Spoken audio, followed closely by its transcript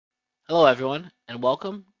Hello, everyone, and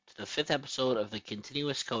welcome to the fifth episode of the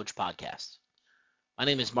Continuous Coach podcast. My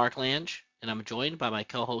name is Mark Lange, and I'm joined by my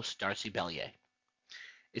co-host Darcy Bellier.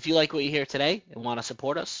 If you like what you hear today and want to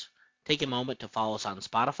support us, take a moment to follow us on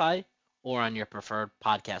Spotify or on your preferred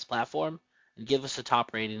podcast platform, and give us a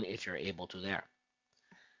top rating if you're able to there.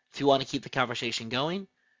 If you want to keep the conversation going,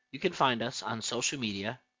 you can find us on social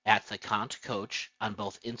media at the Cont Coach on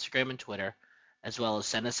both Instagram and Twitter, as well as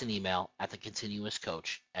send us an email at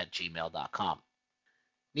thecontinuouscoach@gmail.com.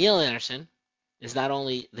 Neal Anderson is not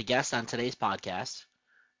only the guest on today's podcast,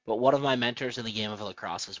 but one of my mentors in the game of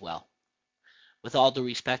lacrosse as well. With all due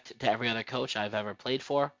respect to every other coach I've ever played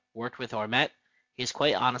for, worked with, or met, he is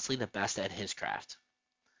quite honestly the best at his craft.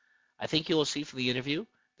 I think you will see from the interview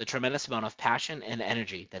the tremendous amount of passion and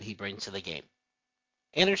energy that he brings to the game.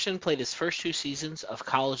 Anderson played his first 2 seasons of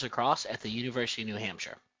college lacrosse at the University of New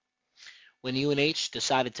Hampshire. When UNH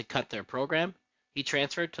decided to cut their program, he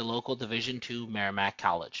transferred to local Division II Merrimack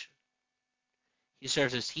College. He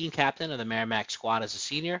served as team captain of the Merrimack squad as a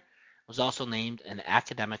senior, and was also named an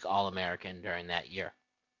academic All-American during that year.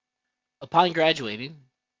 Upon graduating,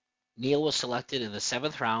 Neal was selected in the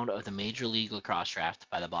 7th round of the Major League Lacrosse draft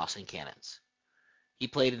by the Boston Cannons. He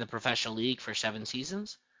played in the professional league for 7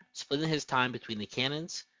 seasons, splitting his time between the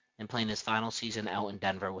Cannons and playing his final season out in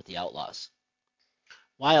Denver with the Outlaws.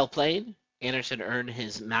 While playing, Anderson earned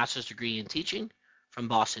his master's degree in teaching from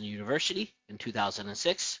Boston University in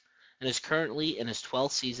 2006 and is currently in his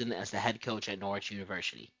 12th season as the head coach at Norwich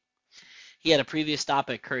University. He had a previous stop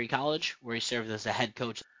at Curry College, where he served as the head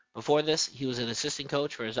coach. Before this, he was an assistant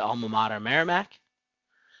coach for his alma mater, Merrimack.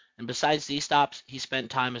 And besides these stops, he spent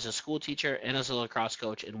time as a school teacher and as a lacrosse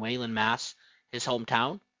coach in Wayland, Mass., his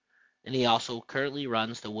hometown, and he also currently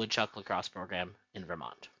runs the Woodchuck lacrosse program in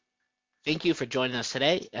Vermont. Thank you for joining us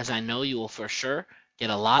today, as I know you will for sure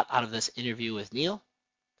get a lot out of this interview with Neal.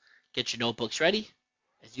 Get your notebooks ready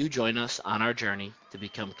as you join us on our journey to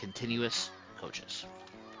become continuous coaches.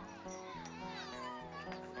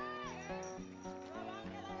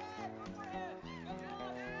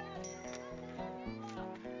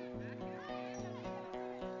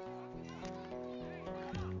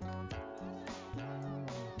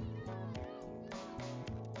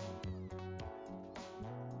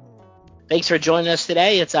 Thanks for joining us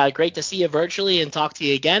today. It's great to see you virtually and talk to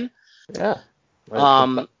you again. Yeah.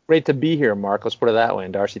 Great to be here, Mark. Let's put it that way.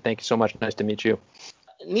 And Darcy, thank you so much. Nice to meet you.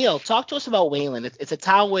 Neal, talk to us about Wayland. It's a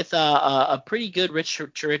town with a pretty good, rich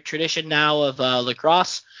tradition now of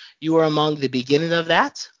lacrosse. You were among the beginning of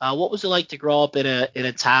that. What was it like to grow up in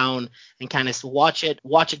a town and kind of watch it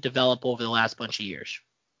develop over the last bunch of years?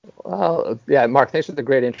 Well, yeah, Mark, thanks for the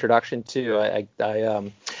great introduction too.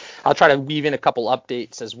 I'll try to weave in a couple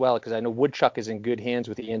updates as well, because I know Woodchuck is in good hands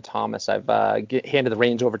with Ian Thomas. I've handed the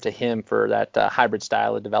reins over to him for that hybrid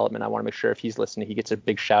style of development. I want to make sure if he's listening, he gets a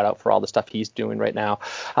big shout out for all the stuff he's doing right now.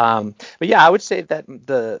 But yeah, I would say that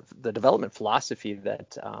the development philosophy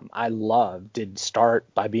that I love did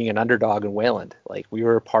start by being an underdog in Wayland. Like, we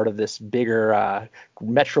were part of this bigger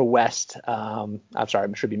Metro West, I'm sorry,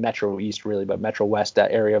 it should be Metro East really, but Metro West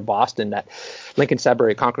area of Boston, that Lincoln,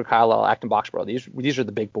 Sudbury, Concord, Carlisle, Acton, Boxborough, these are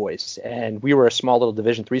the big boys. And we were a small little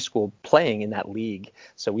Division III school playing in that league.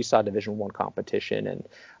 So we saw Division I competition, and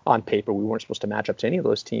on paper, we weren't supposed to match up to any of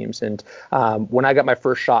those teams. And when I got my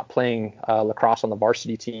first shot playing lacrosse on the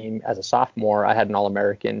varsity team as a sophomore, I had an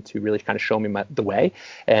All-American to really kind of show me the way.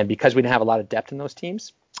 And because we didn't have a lot of depth in those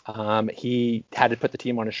teams, he had to put the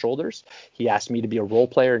team on his shoulders. He asked me to be a role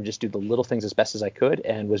player and just do the little things as best as I could,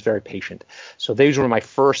 and was very patient. So these were my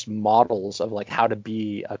first models of like how to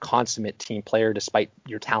be a consummate team player despite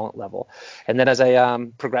your talent level. And then as I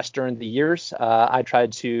progressed during the years, I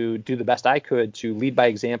tried to do the best I could to lead by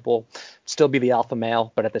example, still be the alpha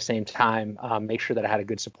male, but at the same time make sure that I had a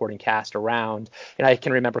good supporting cast around. And I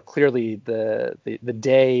can remember clearly the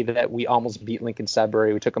day that we almost beat Lincoln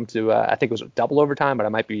Sudbury. We took them to I think it was double overtime, but I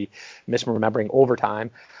might be misremembering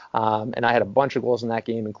overtime. And I had a bunch of goals in that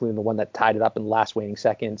game, including the one that tied it up in the last waning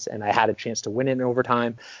seconds. And I had a chance to win it in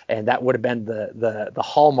overtime. And that would have been the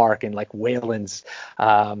hallmark in like Wayland's.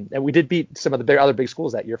 And we did beat some of the other big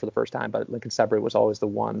schools that year for the first time, but Lincoln Sudbury was always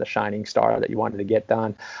the shining star that you wanted to get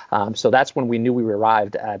done. So that's when we knew we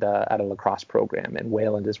arrived at a lacrosse program. And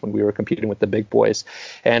Wayland is when we were competing with the big boys.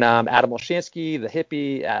 And Adam Olshansky, the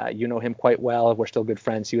hippie, you know him quite well. We're still good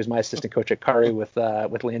friends. He was my assistant coach at Curry with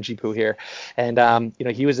Lanjipu here. And,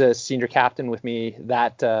 he was a senior captain with me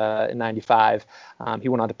that in 95. He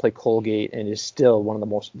went on to play Colgate and is still one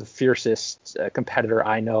of the fiercest competitor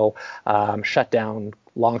I know. Shut down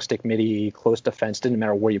long stick midi, close defense, didn't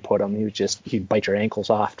matter where you put him. He'd bite your ankles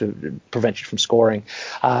off to prevent you from scoring.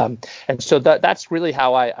 And so that's really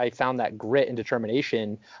how I found that grit and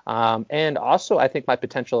determination. And also I think my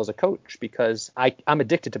potential as a coach, because I'm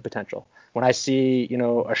addicted to potential. When I see,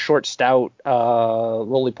 a short, stout,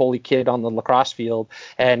 roly-poly kid on the lacrosse field,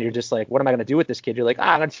 and you're just like, what am I going to do with this kid? You're like,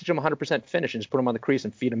 I'm going to teach him 100% finish and just put him on the crease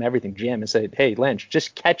and feed him everything, jam, and say, hey, Lynch,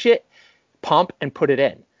 just catch it, pump, and put it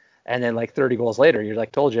in. And then like 30 goals later, you're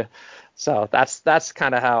like, told you. So that's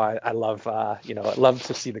kind of how I love, I love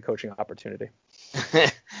to see the coaching opportunity.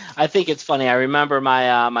 I think it's funny. I remember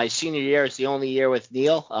my senior year. It's the only year with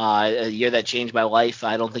Neal, a year that changed my life.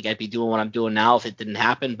 I don't think I'd be doing what I'm doing now if it didn't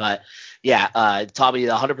happen. But yeah, it taught me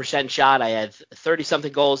the 100% shot. I had 30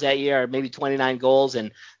 something goals that year, maybe 29 goals,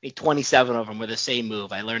 and I think 27 of them were the same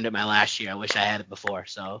move. I learned it my last year. I wish I had it before.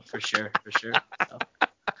 So for sure. So.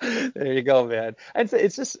 There you go, man. And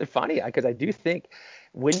it's just funny because I do think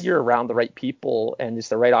when you're around the right people and it's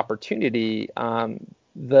the right opportunity,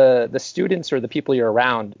 the students or the people you're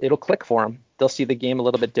around, it'll click for them. They'll see the game a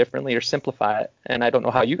little bit differently or simplify it. And I don't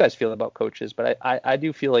know how you guys feel about coaches, but I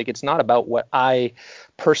do feel like it's not about what I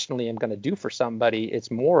personally am going to do for somebody. It's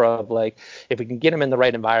more of like, if we can get them in the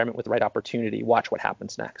right environment with the right opportunity, watch what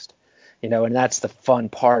happens next. And that's the fun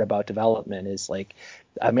part about development is like,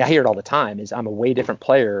 I mean, I hear it all the time is I'm a way different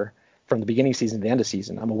player from the beginning season to the end of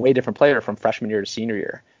season. I'm a way different player from freshman year to senior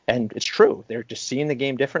year. And it's true. They're just seeing the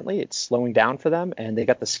game differently. It's slowing down for them, and they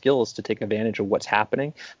got the skills to take advantage of what's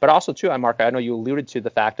happening. But also, too, Mark, I know you alluded to the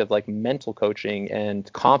fact of like mental coaching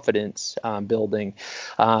and confidence building.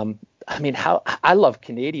 I mean, how I love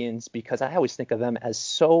Canadians because I always think of them as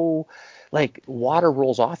so like water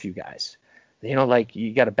rolls off you guys. Like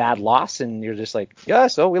you got a bad loss and you're just like, yeah,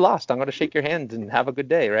 so we lost. I'm going to shake your hand and have a good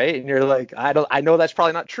day. Right. And you're like, I know that's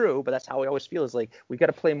probably not true, but that's how we always feel is like, we got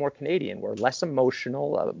to play more Canadian. We're less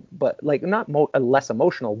emotional, but like not less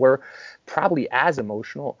emotional. We're probably as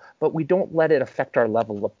emotional, but we don't let it affect our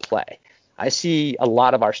level of play. I see a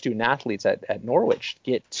lot of our student athletes at Norwich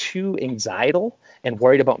get too anxietal and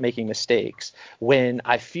worried about making mistakes when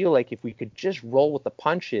I feel like if we could just roll with the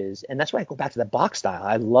punches, and that's why I go back to the box style.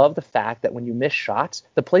 I love the fact that when you miss shots,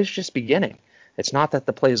 the play's just beginning. It's not that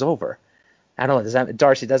the play's over. I don't know.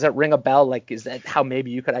 Darcy, does that ring a bell? Like, is that how maybe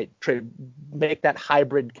you could make that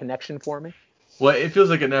hybrid connection for me? Well, it feels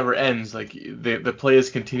like it never ends. Like the play is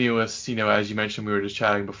continuous. As you mentioned, we were just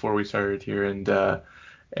chatting before we started here, and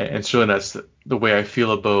certainly that's the way I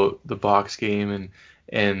feel about the box game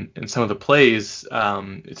and some of the plays. It's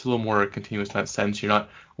a little more continuous in that sense. You're not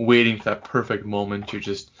waiting for that perfect moment. You're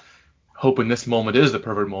just hoping this moment is the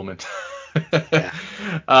perfect moment. Yeah.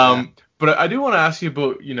 But I do want to ask you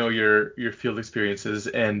about your field experiences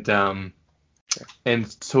and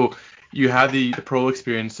so you had the pro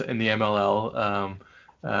experience in the MLL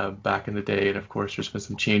back in the day, and of course there's been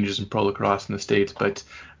some changes in pro lacrosse in the States, but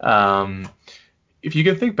if you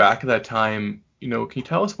can think back at that time, can you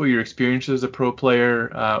tell us about your experiences as a pro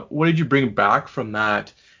player? What did you bring back from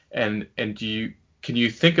that? And can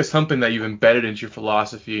you think of something that you've embedded into your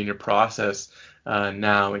philosophy and your process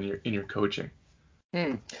now in your coaching?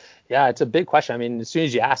 Yeah, it's a big question. I mean, as soon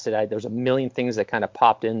as you asked it, there's a million things that kind of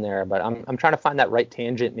popped in there, but I'm trying to find that right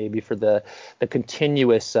tangent maybe for the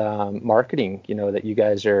continuous marketing, that you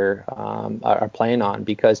guys are playing on,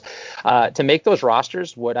 because to make those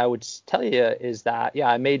rosters, what I would tell you is that, yeah,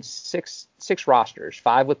 I made six rosters,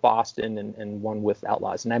 5 with Boston and 1 with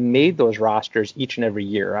Outlaws. And I made those rosters each and every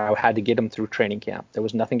year. I had to get them through training camp. There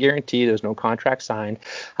was nothing guaranteed. There was no contract signed.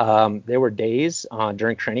 There were days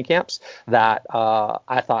during training camps that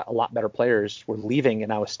I thought a lot better players were leaving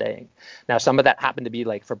and I was staying. Now, some of that happened to be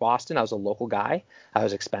like for Boston, I was a local guy. I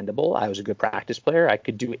was expendable. I was a good practice player. I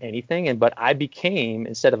could do anything. But I became,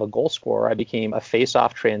 instead of a goal scorer, I became a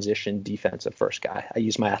face-off transition defensive first guy. I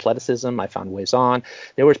used my athleticism. I found ways on.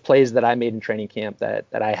 There was plays that I made in training camp that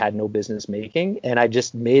I had no business making, and I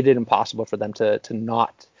just made it impossible for them to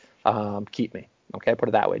not keep me. Okay, put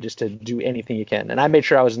it that way, just to do anything you can. And I made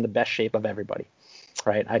sure I was in the best shape of everybody.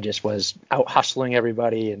 Right, I just was out hustling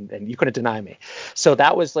everybody, and you couldn't deny me. So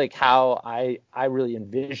that was like how I really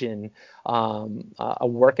envision a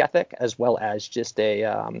work ethic as well as just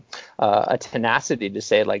a tenacity to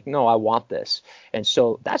say like, no, I want this. And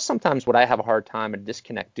so that's sometimes what I have a hard time and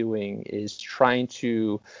disconnect doing is trying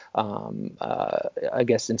to, I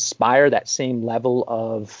guess, inspire that same level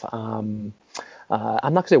of I'm not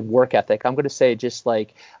going to say work ethic. I'm going to say just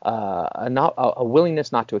like a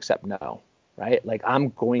willingness not to accept no. right? Like, I'm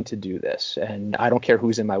going to do this and I don't care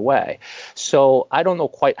who's in my way. So I don't know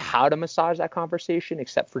quite how to massage that conversation,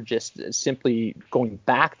 except for just simply going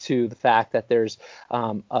back to the fact that there's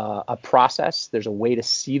a process, there's a way to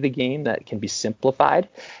see the game that can be simplified.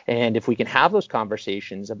 And if we can have those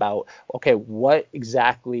conversations about, okay, what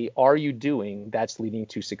exactly are you doing that's leading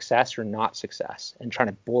to success or not success, and trying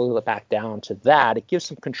to boil it back down to that, it gives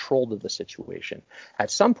some control to the situation.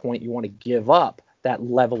 At some point, you want to give up that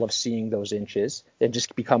level of seeing those inches and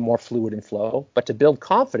just become more fluid and flow. But to build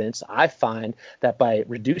confidence, I find that by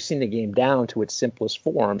reducing the game down to its simplest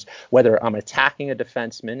forms, whether I'm attacking a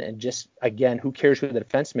defenseman and just, again, who cares who the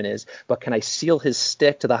defenseman is, but can I seal his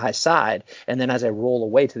stick to the high side? And then as I roll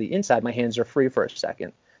away to the inside, my hands are free for a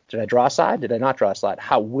second. Did I draw a side? Did I not draw a side?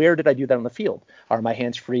 Where did I do that on the field? Are my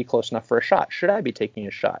hands free, close enough for a shot? Should I be taking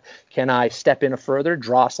a shot? Can I step in a further,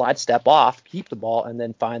 draw a slide, step off, keep the ball, and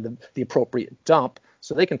then find the appropriate dump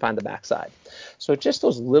so they can find the backside? So just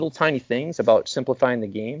those little tiny things about simplifying the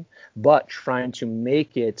game, but trying to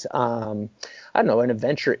make it, I don't know, an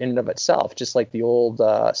adventure in and of itself. Just like the old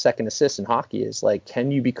second assist in hockey is like,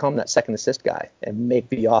 can you become that second assist guy and make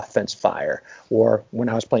the offense fire? Or when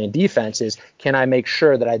I was playing defense is, can I make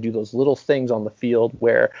sure that I do those little things on the field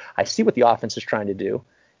where I see what the offense is trying to do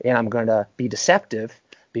and I'm going to be deceptive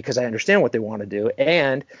because I understand what they want to do,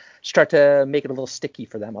 and start to make it a little sticky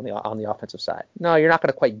for them on the offensive side. No, you're not going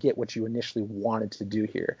to quite get what you initially wanted to do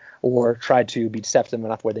here, or try to be deceptive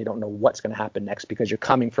enough where they don't know what's going to happen next because you're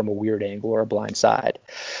coming from a weird angle or a blind side.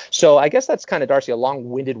 So I guess that's kind of, Darcy, a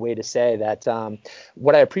long-winded way to say that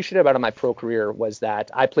what I appreciated about my pro career was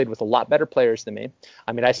that I played with a lot better players than me.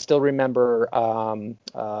 I mean, I still remember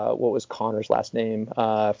what was Connor's last name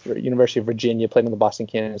for University of Virginia, played on the Boston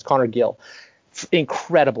Cannons, Connor Gill.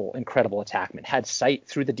 Incredible attackman, had sight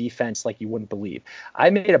through the defense like you wouldn't believe. I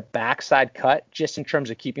made a backside cut just in terms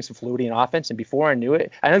of keeping some fluidity in offense, and before I knew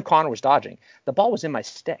it, I knew Connor was dodging. The ball was in my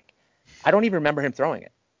stick. I don't even remember him throwing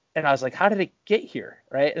it. And I was like, how did it get here?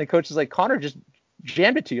 Right? And the coach is like, Connor just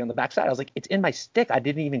jammed it to you on the backside. I was like, it's in my stick. I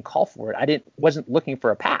didn't even call for it. Wasn't looking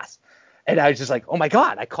for a pass. And I was just like, oh my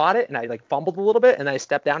God, I caught it, and I like fumbled a little bit, and then I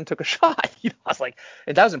stepped down and took a shot. I was like,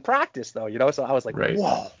 and that was in practice though, so I was like, Right.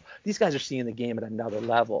 whoa, these guys are seeing the game at another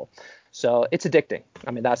level. So it's addicting.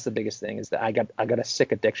 I mean, that's the biggest thing, is that I got a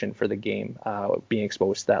sick addiction for the game, being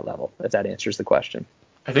exposed to that level, if that answers the question.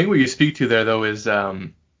 I think what you speak to there, though, is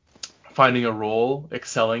finding a role,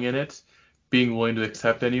 excelling in it, being willing to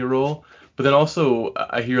accept any role. But then also,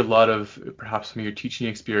 I hear a lot of perhaps from your teaching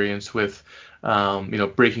experience with,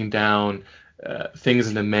 breaking down things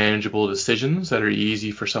into manageable decisions that are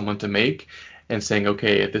easy for someone to make, and saying,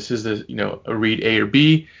 okay, if this is a read A or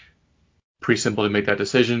B, pretty simple to make that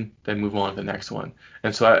decision, then move on to the next one.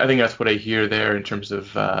 And so I think that's what I hear there in terms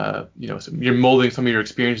of, you're molding some of your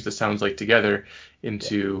experiences, that sounds like, together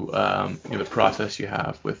into the process you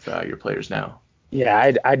have with your players now.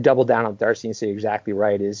 Yeah, I'd double down on Darcy and say exactly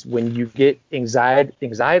right. Is when you get anxiety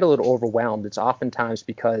a little overwhelmed, it's oftentimes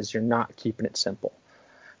because you're not keeping it simple,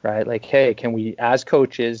 right? Like, hey, can we, as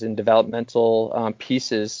coaches and developmental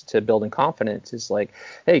pieces to building confidence, is like,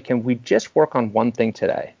 hey, can we just work on one thing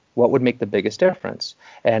today? What would make the biggest difference?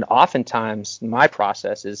 And oftentimes my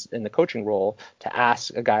process is in the coaching role to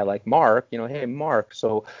ask a guy like Mark, hey, Mark,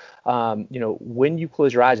 so, when you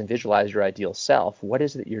close your eyes and visualize your ideal self, what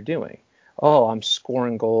is it that you're doing? Oh, I'm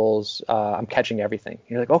scoring goals. I'm catching everything.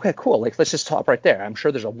 You're like, okay, cool. Like, let's just stop right there. I'm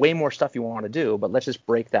sure there's a way more stuff you want to do, but let's just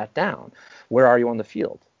break that down. Where are you on the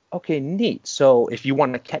field? Okay, neat. So if you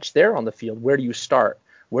want to catch there on the field, where do you start?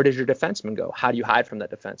 Where does your defenseman go? How do you hide from that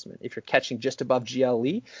defenseman? If you're catching just above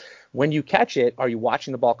GLE, when you catch it, are you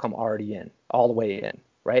watching the ball come already in, all the way in,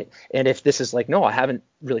 right? And if this is like, no, I haven't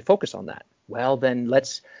really focused on that, well, then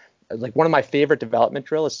like, one of my favorite development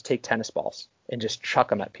drills is to take tennis balls and just chuck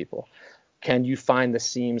them at people. Can you find the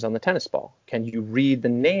seams on the tennis ball? Can you read the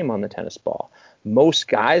name on the tennis ball? Most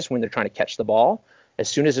guys, when they're trying to catch the ball, as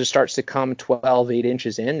soon as it starts to come 8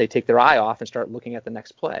 inches in, they take their eye off and start looking at the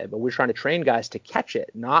next play. But we're trying to train guys to catch it,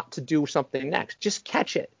 not to do something next. Just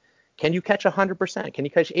catch it. Can you catch 100%? Can you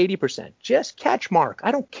catch 80%? Just catch, Mark.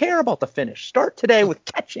 I don't care about the finish. Start today with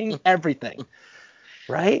catching everything,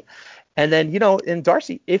 right? And then, in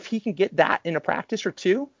Darcy, if he can get that in a practice or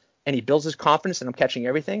two, and he builds his confidence and I'm catching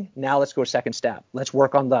everything, now let's go a second step. Let's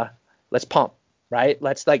work on let's pump, right?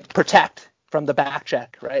 Let's protect from the back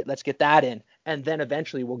check, right? Let's get that in. And then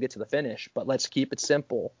eventually we'll get to the finish, but let's keep it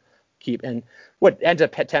simple. And what ends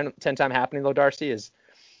up 10 time happening though, Darcy, is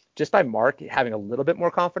just by Mark having a little bit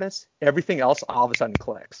more confidence, everything else all of a sudden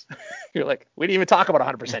clicks. You're like, we didn't even talk about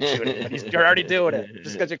 100% shooting, but you're already doing it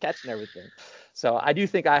just because you're catching everything. So I do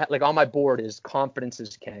think on my board is confidence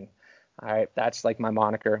is king. All right, that's like my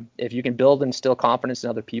moniker. If you can build and instill confidence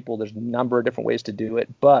in other people, there's a number of different ways to do it.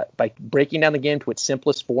 But by breaking down the game to its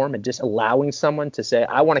simplest form and just allowing someone to say,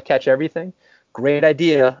 I want to catch everything, great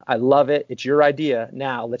idea. I love it. It's your idea.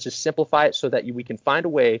 Now let's just simplify it so that we can find a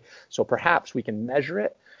way so perhaps we can measure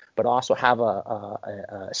it, but also have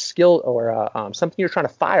a skill or something you're trying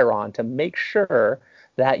to fire on to make sure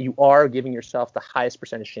that you are giving yourself the highest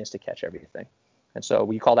percentage chance to catch everything. And so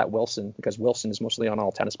we call that Wilson because Wilson is mostly on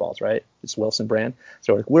all tennis balls, right? It's Wilson brand.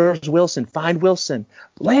 So like, where's Wilson? Find Wilson.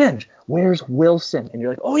 Lange, where's Wilson? And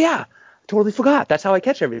you're like, oh yeah, totally forgot. That's how I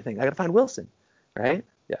catch everything. I got to find Wilson, right?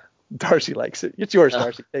 Yeah. Darcy likes it. It's yours,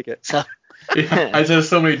 Darcy. Take it. So, Yeah, I just have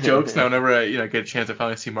so many jokes now. Whenever I get a chance to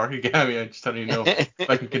finally see Mark again, I mean, I just don't even know if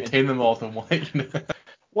I can contain them all to one.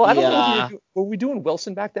 Well, I don't know if yeah. were we doing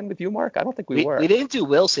Wilson back then with you, Mark? I don't think we We were. didn't do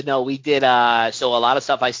Wilson. No, we did. So a lot of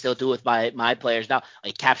stuff I still do with my players now,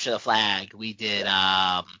 like capture the flag. We did.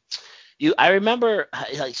 Yeah. I remember,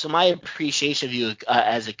 like, so my appreciation of you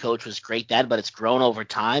as a coach was great then, but it's grown over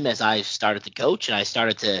time as I started to coach and I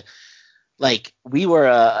started to, like, we were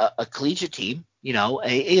a collegiate team,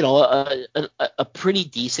 a pretty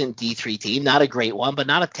decent D3 team, not a great one, but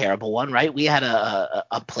not a terrible one, right? We had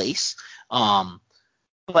a place,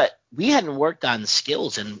 but we hadn't worked on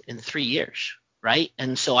skills in 3 years, right?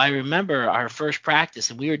 And so I remember our first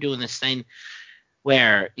practice, and we were doing this thing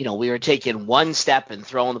where we were taking one step and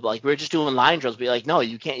throwing the ball. Like, we were just doing line drills. Be like, no,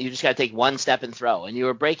 you can't. You just got to take one step and throw. And you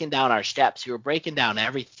were breaking down our steps. You were breaking down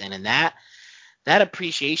everything, and that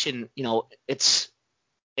appreciation, it's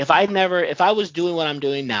if I was doing what I'm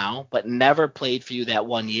doing now, but never played for you that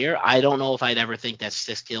 1 year, I don't know if I'd ever think that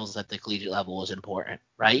skills at the collegiate level was important,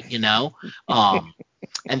 right? And that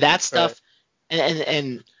Right. stuff,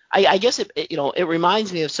 and I guess it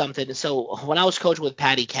reminds me of something. So when I was coaching with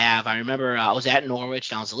Patty Cav, I remember I was at Norwich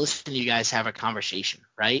and I was listening to you guys have a conversation,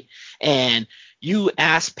 right? And you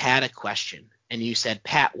asked Pat a question, and you said,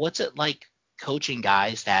 Pat, what's it like coaching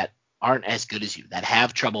guys that aren't as good as you, that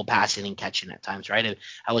have trouble passing and catching at times, right? And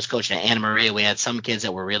I was coaching at Anna Maria. We had some kids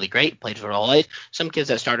that were really great, played for their whole life, some kids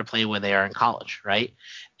that started playing when they are in college, right?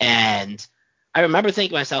 And I remember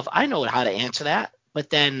thinking to myself, I know how to answer that, but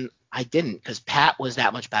then I didn't because Pat was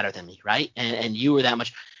that much better than me, right? And you were that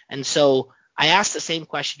much. And so I asked the same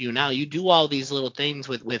question to you now. You do all these little things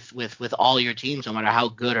with all your teams, no matter how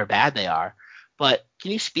good or bad they are. But can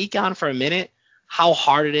you speak on for a minute how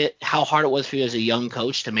hard it was for you as a young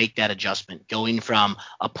coach to make that adjustment, going from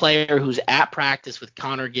a player who's at practice with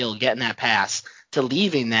Connor Gill getting that pass to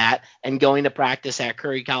leaving that and going to practice at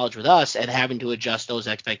Curry College with us and having to adjust those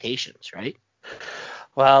expectations, right?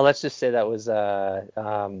 Well, let's just say that was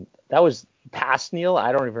past Neal.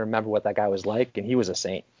 I don't even remember what that guy was like, and he was a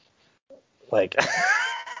saint. Like,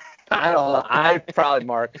 I don't know. I probably,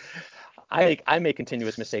 Mark, I make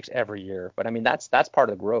continuous mistakes every year, but I mean that's part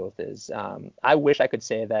of the growth. Is I wish I could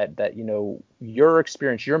say that your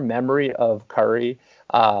experience, your memory of Curry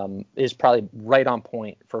is probably right on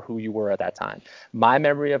point for who you were at that time. My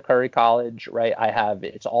memory of Curry College, right?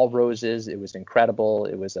 It's all roses. It was incredible.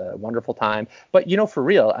 It was a wonderful time. But for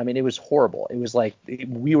real, I mean, it was horrible. It was like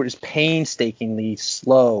we were just painstakingly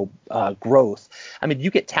slow growth. I mean, you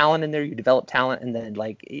get talent in there, you develop talent, and then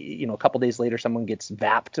a couple days later, someone gets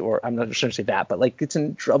vapped, or I'm not sure to say that, but like gets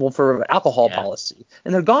in trouble for alcohol Yeah. policy,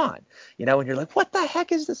 and they're gone. And you're like, what the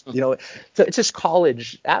heck is this? So it's just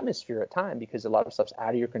college atmosphere at time because a lot of stuff's out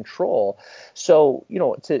of your control. So,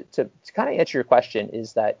 to kind of answer your question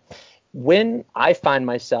is that when I find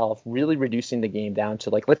myself really reducing the game down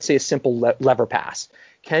to, like, let's say a simple lever pass,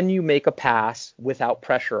 can you make a pass without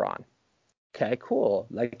pressure on? Okay, cool.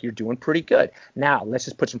 Like, you're doing pretty good. Now let's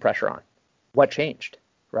just put some pressure on. What changed?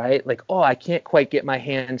 Right? Like, oh, I can't quite get my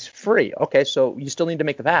hands free. Okay, so you still need to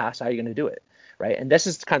make the pass. How are you going to do it? Right? And this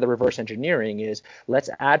is kind of the reverse engineering is let's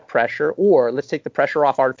add pressure, or let's take the pressure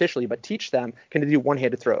off artificially, but teach them, can they do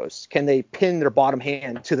one-handed throws? Can they pin their bottom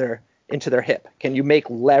hand into their hip? Can you make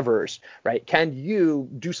levers, right? Can you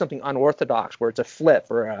do something unorthodox where it's a flip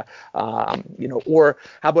or or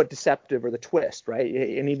how about deceptive or the twist, right?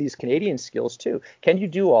 Any of these Canadian skills too. Can you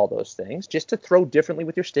do all those things just to throw differently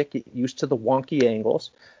with your stick, get used to the wonky angles,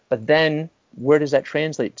 but then where does that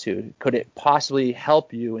translate to? Could it possibly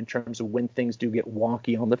help you in terms of when things do get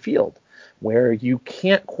wonky on the field, where you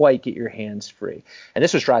can't quite get your hands free? And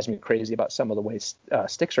this is drives me crazy about some of the ways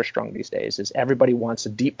sticks are strung these days. Is everybody wants a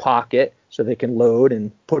deep pocket so they can load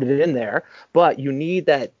and put it in there, but you need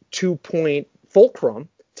that 2-point fulcrum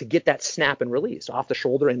to get that snap and release off the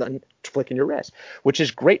shoulder and then flicking your wrist, which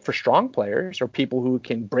is great for strong players or people who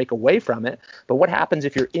can break away from it. But what happens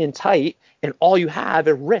if you're in tight and all you have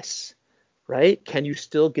are wrists? Right? Can you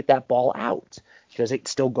still get that ball out? Does it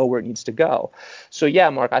still go where it needs to go? So yeah,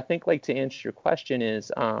 Mark, I think like to answer your question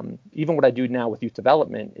is even what I do now with youth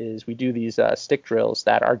development is we do these stick drills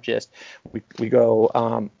that are just we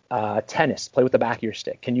go tennis, play with the back of your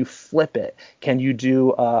stick. Can you flip it? Can you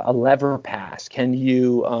do a lever pass? Can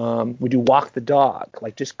you we do walk the dog?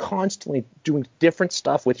 Like just constantly doing different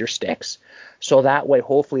stuff with your sticks. So that way,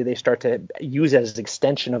 hopefully, they start to use it as an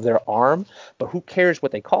extension of their arm. But who cares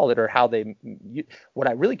what they call it or how they? What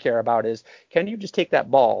I really care about is, can you just take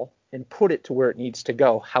that ball and put it to where it needs to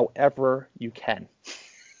go, however you can?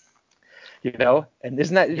 And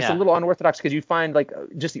isn't that just a Yeah. little unorthodox? Because you find like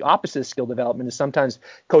just the opposite of skill development is sometimes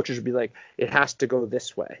coaches would be like, it has to go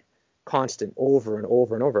this way, constant, over and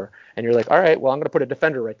over and over. And you're like, all right, well, I'm going to put a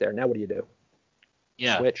defender right there. Now what do?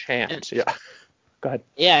 Yeah. Switch And hands. Yeah. Go ahead.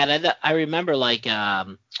 yeah, and I remember like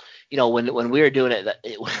when we were doing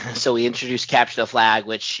so we introduced capture the flag,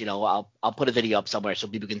 which I'll put a video up somewhere so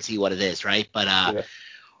people can see what it is, right? But Yeah.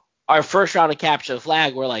 our first round of capture the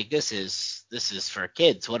flag, we're like, this is for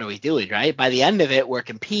kids. What are we doing, right? By the end of it, we're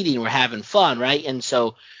competing, we're having fun, right? And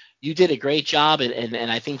so you did a great job,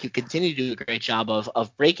 and I think you continue to do a great job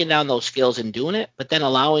of breaking down those skills and doing it, but then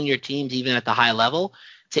allowing your teams, even at the high level,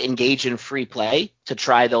 to engage in free play to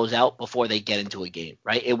try those out before they get into a game,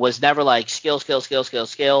 right? It was never like skill, skill, skill, skill,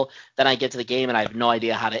 skill. Then I get to the game and I have no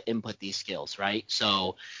idea how to input these skills, right?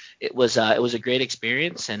 So it was a great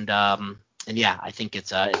experience, and yeah, I think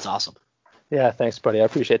it's awesome. Yeah, thanks, buddy. I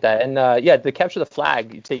appreciate that. And yeah, the capture the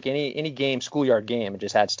flag, you take any game, schoolyard game, and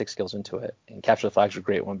just add stick skills into it. And capture the flag's a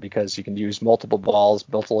great one because you can use multiple balls,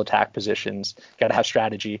 multiple attack positions. Got to have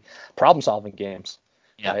strategy, problem solving games,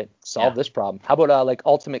 Yeah, right? Solve yeah. this problem. How about like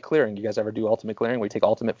ultimate clearing? You guys ever do ultimate clearing where you take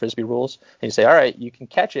ultimate frisbee rules and you say, all right, you can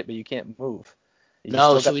catch it, but you can't move. You No,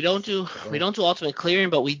 still so got we don't do ultimate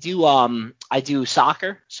clearing, but we do I do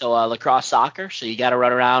soccer, so lacrosse soccer. So you got to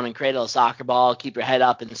run around and cradle a soccer ball, keep your head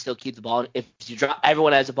up, and still keep the ball. If you drop,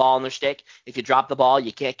 everyone has a ball on their stick. If you drop the ball,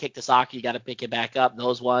 you can't kick the soccer. You got to pick it back up.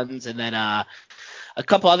 Those ones, and then a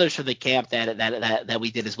couple others for the camp that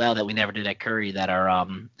we did as well that we never did at Curry. That are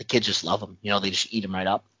the kids just love them. They just eat them right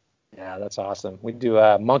up. Yeah, that's awesome. We do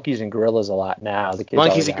monkeys and gorillas a lot now. The kids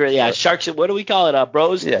Monkeys always and ask yeah, for it. sharks. What do we call it?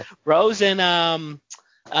 Yeah. Bros and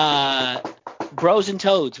uh Bros and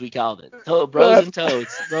Toads, we called it. Bros and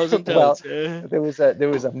Toads. Bros and Well, Toads. there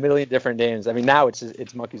was a million different names. I mean, now it's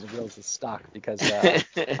monkeys and gorillas is stuck because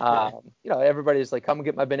everybody's like, come and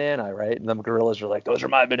get my banana, right? And the gorillas are like, those are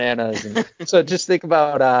my bananas. And so just think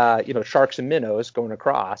about sharks and minnows going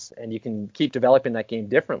across, and you can keep developing that game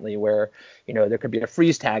differently, where there could be a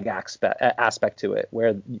freeze tag aspect to it,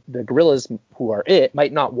 where the gorillas who are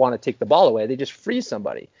might not want to take the ball away, they just freeze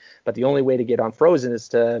somebody. But the only way to get on frozen is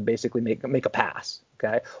to basically make a pass,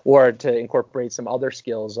 okay, or to incorporate some other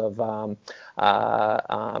skills of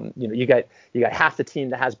you got half the team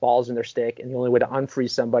that has balls in their stick, and the only way to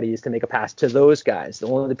unfreeze somebody is to make a pass to those guys. The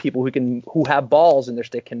only the people who have balls in their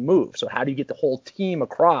stick can move. So how do you get the whole team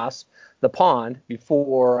across the pond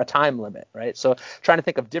before a time limit, right? So trying to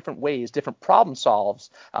think of different ways, different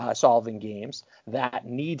solving games that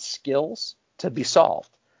need skills to be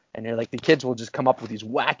solved. And you're like, the kids will just come up with these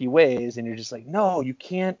wacky ways, and you're just like, no, you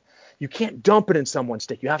can't dump it in someone's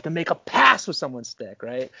stick. You have to make a pass with someone's stick,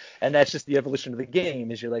 right? And that's just the evolution of the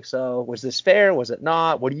game. Is you're like, so was this fair? Was it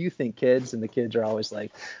not? What do you think, kids? And the kids are always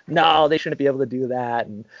like, no, they shouldn't be able to do that.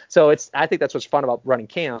 And so I think that's what's fun about running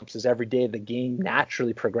camps is every day the game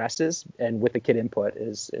naturally progresses, and with the kid input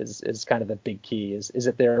is kind of the big key. Is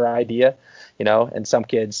it their idea, And some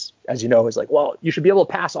kids, as you know, is like, well, you should be able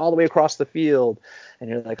to pass all the way across the field. And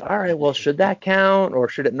you're like, all right, well, should that count or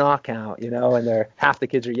should it not count? And half the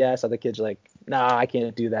kids are yes, other kids are like, no, I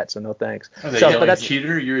can't do that, so no thanks. Are they So, but yelling, that's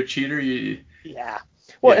cheater? You're a cheater. yeah.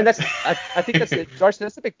 Well, and Yeah. I think that's Darcy.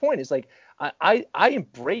 That's the big point. Is like I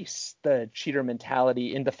embrace the cheater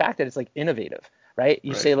mentality in the fact that it's like innovative, right?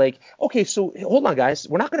 You Right. say like, okay, so hold on, guys,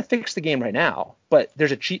 we're not going to fix the game right now, but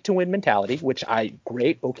there's a cheat to win mentality, which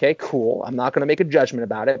great, okay, cool. I'm not going to make a judgment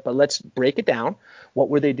about it, but let's break it down. What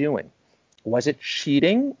were they doing? Was it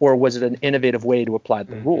cheating or was it an innovative way to apply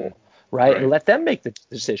the rule, right? And let them make the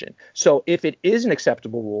decision. So if it is an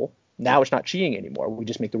acceptable rule, now it's not cheating anymore. We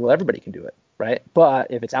just make the rule everybody can do it, right? But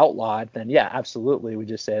if it's outlawed, then yeah, absolutely. We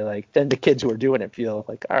just say like, then the kids who are doing it feel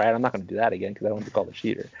like, all right, I'm not going to do that again because I don't want to be called a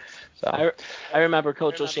cheater. So I remember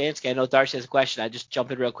Coach Olshansky. I know Darcy has a question. I just jump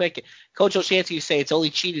in real quick. Coach Olshansky, you say it's only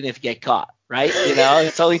cheating if you get caught, right?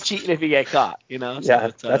 It's only cheating if you get caught. So yeah,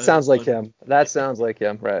 that sounds it's like funny. him. That sounds like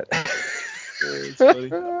him, right? It's funny.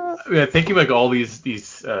 Yeah, thinking like all these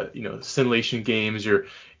simulation games, you're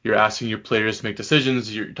asking your players to make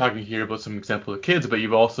decisions. You're talking here about some example of kids, but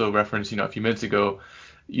you've also referenced a few minutes ago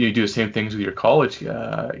you do the same things with your college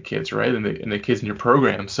kids, right? And the kids in your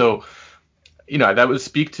program. So, that would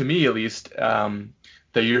speak to me at least,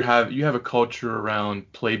 that you have a culture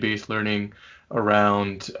around play-based learning,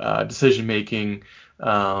 around decision making,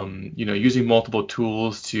 using multiple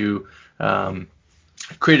tools to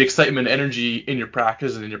create excitement, energy in your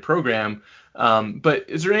practice and in your program. But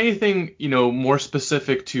is there anything more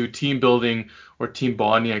specific to team building or team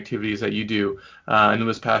bonding activities that you do? I know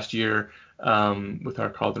this past year, with our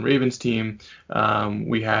Carleton Ravens team,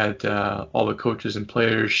 we had all the coaches and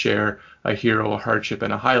players share a hero, a hardship,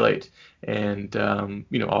 and a highlight. And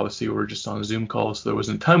obviously we were just on a Zoom call, so there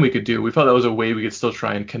wasn't a ton we could do. We felt that was a way we could still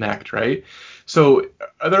try and connect, right? So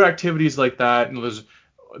are there activities like that,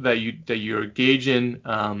 that you engage in,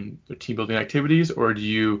 the team building activities, or do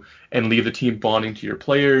you and leave the team bonding to your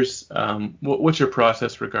players? What's your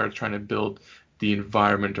process regards trying to build the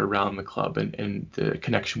environment around the club and the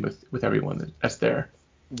connection with everyone that's there?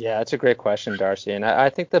 Yeah, it's a great question, Darcy. And I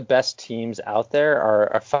think the best teams out there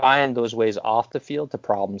are find those ways off the field to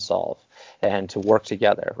problem solve and to work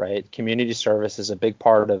together, right? Community service is a big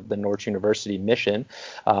part of the Norwich University mission.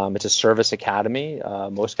 It's a service academy.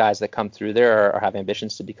 Most guys that come through there have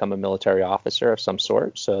ambitions to become a military officer of some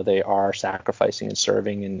sort. So they are sacrificing and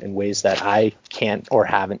serving in ways that I can't or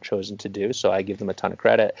haven't chosen to do. So I give them a ton of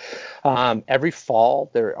credit. Every fall,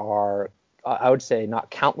 there are I would say not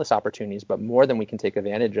countless opportunities, but more than we can take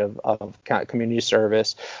advantage of community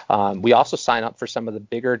service. We also sign up for some of the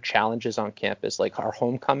bigger challenges on campus, like our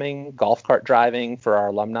homecoming, golf cart driving for our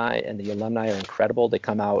alumni, and the alumni are incredible. They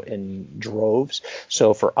come out in droves.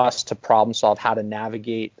 So for us to problem solve how to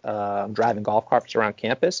navigate driving golf carts around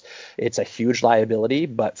campus, it's a huge liability.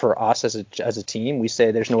 But for us as a team, we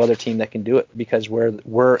say there's no other team that can do it because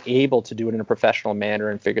we're able to do it in a professional manner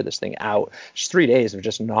and figure this thing out. It's 3 days of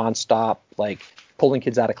just nonstop, like pulling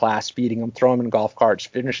kids out of class, feeding them, throwing them in golf carts,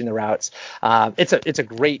 finishing the routes. It's a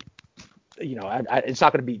great, it's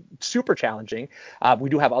not going to be super challenging. We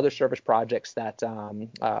do have other service projects that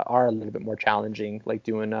are a little bit more challenging, like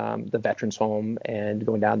doing the veterans home and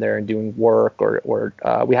going down there and doing work, or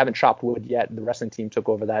we haven't chopped wood yet. The wrestling team took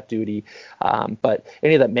over that duty. But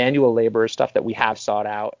any of that manual labor stuff that we have sought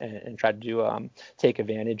out and tried to do, take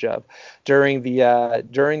advantage of during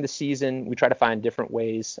the season, we try to find different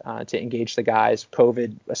ways to engage the guys.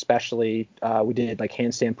 COVID especially, we did like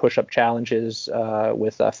handstand push-up challenges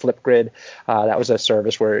with Flipgrid. That was a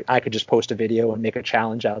service where I could just post a video and make a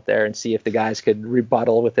challenge out there and see if the guys could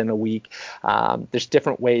rebuttal within a week. There's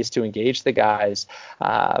different ways to engage the guys.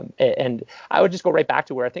 And I would just go right back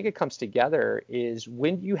to where I think it comes together is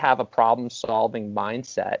when you have a problem solving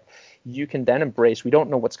mindset, you can then embrace, we don't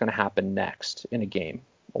know what's going to happen next in a game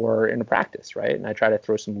or in a practice, right? And I try to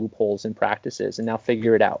throw some loopholes in practices and now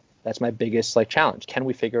figure it out. That's my biggest challenge. Can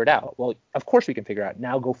we figure it out? Well, of course we can figure it out.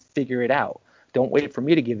 Now go figure it out. Don't wait for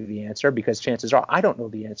me to give you the answer because chances are I don't know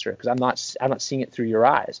the answer because I'm not seeing it through your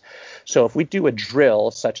eyes. So if we do a drill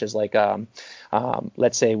such as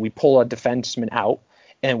let's say we pull a defenseman out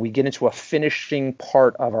and we get into a finishing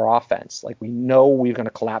part of our offense, like we know we're going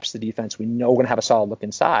to collapse the defense, we know we're going to have a solid look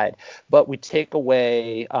inside, but we take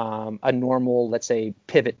away a normal, let's say,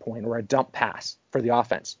 pivot point or a dump pass for the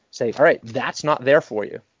offense. Say, all right, that's not there for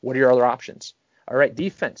you. What are your other options? All right,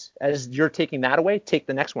 defense, as you're taking that away, take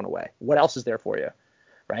the next one away. What else is there for you?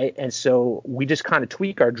 Right. And so we just kind of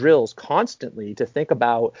tweak our drills constantly to think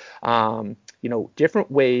about,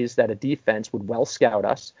 different ways that a defense would well scout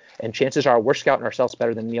us. And chances are we're scouting ourselves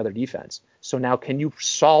better than any other defense. So now can you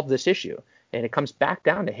solve this issue? And it comes back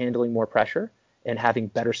down to handling more pressure and having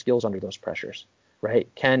better skills under those pressures. Right.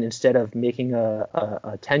 Instead of making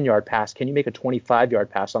a 10-yard pass, can you make a 25-yard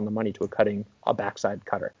pass on the money to a backside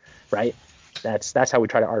cutter? Right. That's how we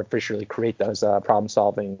try to artificially create those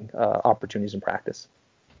problem-solving opportunities in practice.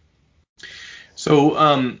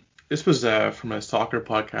 So this was from a soccer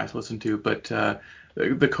podcast I listened to, but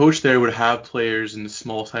the coach there would have players in a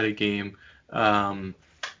small-sided game. They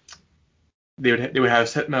would have a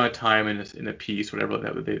set amount of time in a piece, whatever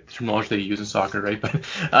the terminology they use in soccer, right? But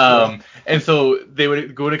and so they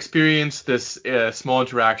would go and experience this small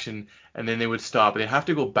interaction, and then they would stop. They have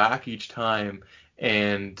to go back each time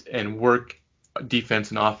and work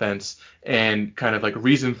defense and offense and kind of like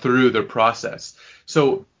reason through their process.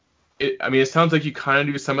 So it sounds like you kind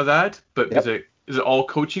of do some of that, but Yep. is it all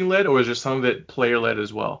coaching led or is there some of it player led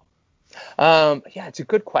as well? Yeah, it's a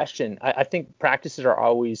good question. I think practices are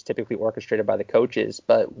always typically orchestrated by the coaches,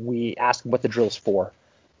 but we ask what the drill's for.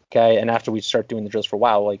 Okay, and after we start doing the drills for a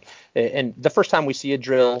while, like, and the first time we see a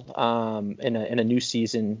drill in a new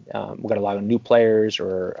season, we're going to allow new players,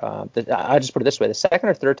 or I just put it this way: the second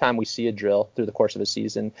or third time we see a drill through the course of a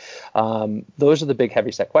season, those are the big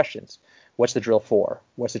heavy set questions. What's the drill for?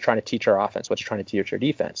 What's it trying to teach our offense? What's it trying to teach our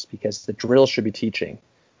defense? Because the drill should be teaching,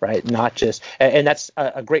 right? Not just, and that's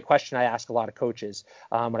a great question I ask a lot of coaches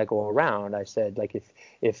when I go around. I said, like,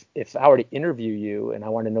 if I were to interview you and I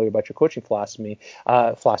want to know about your coaching philosophy,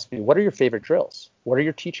 what are your favorite drills? What are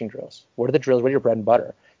your teaching drills? What are the drills? What are your bread and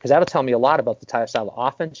butter? Because that'll tell me a lot about the style of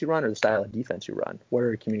offense you run or the style of defense you run. What are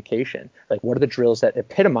your communication? Like, what are the drills that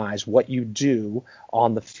epitomize what you do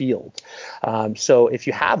on the field? So if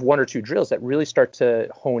you have one or two drills that really start to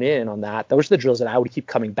hone in on that, those are the drills that I would keep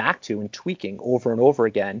coming back to and tweaking over and over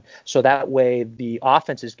again. So that way the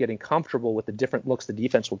offense is getting comfortable with the different looks the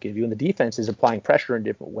defense will give you, and the defense is applying pressure in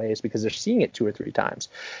different ways because they're seeing it 2 or 3 times.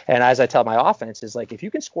 And as I tell my offense is, like, if you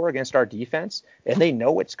can score against our defense and they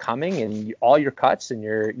know it's coming and all your cuts and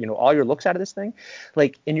all your looks out of this thing,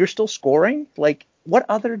 like, and you're still scoring, like, what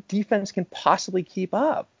other defense can possibly keep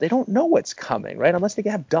up? They don't know what's coming, right? Unless they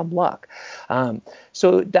have dumb luck.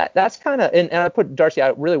 So that's kind of, and I put Darcy, how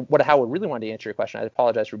I really wanted to answer your question. I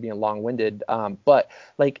apologize for being long-winded, but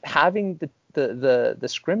like having the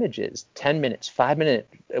scrimmages, 10 minutes, 5-minute,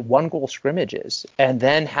 1-goal scrimmages, and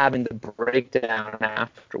then having the breakdown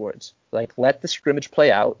afterwards. Like, let the scrimmage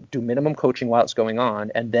play out, do minimum coaching while it's going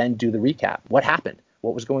on, and then do the recap. What happened?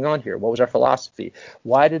 What was going on here? What was our philosophy?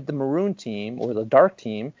 Why did the maroon team or the dark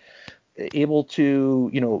team able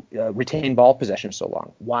to, retain ball possession so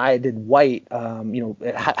long? Why did white,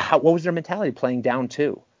 what was their mentality playing down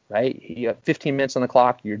 2? Right? You have 15 minutes on the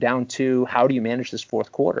clock, you're down 2. How do you manage this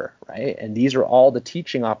fourth quarter? Right? And these are all the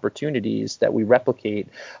teaching opportunities that we replicate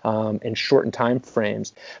in shortened time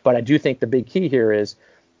frames. But I do think the big key here is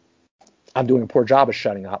I'm doing a poor job of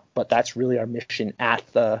shutting up, but that's really our mission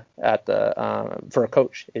for a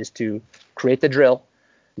coach, is to create the drill,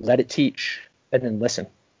 let it teach, and then listen.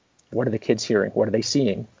 What are the kids hearing? What are they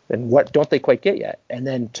seeing? And what don't they quite get yet? And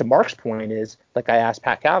then to Mark's point is, like I asked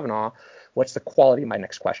Pat Kavanaugh, what's the quality of my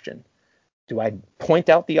next question? Do I point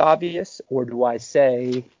out the obvious, or do I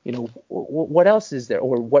say, what else is there,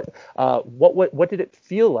 or what did it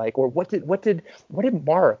feel like, or what did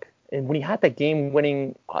Mark? And when he had that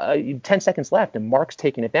game-winning 10 seconds left and Mark's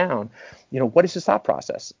taking it down, what is his thought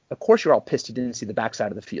process? Of course you're all pissed he didn't see the backside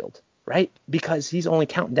of the field, right? Because he's only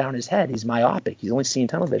counting down his head. He's myopic. He's only seeing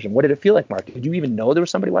tunnel vision. What did it feel like, Mark? Did you even know there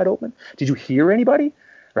was somebody wide open? Did you hear anybody?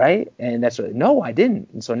 Right? And that's no, I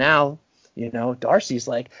didn't. And so now, Darcy's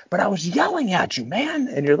like, but I was yelling at you, man.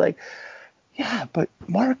 And you're like, yeah, but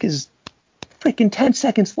Mark is freaking 10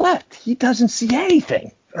 seconds left. He doesn't see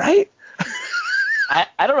anything, right?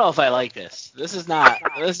 I don't know if I like this. This is not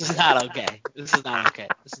okay. This is not okay.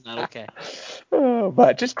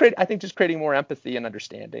 But I think just creating more empathy and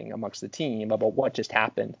understanding amongst the team about what just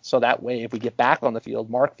happened. So that way, if we get back on the field,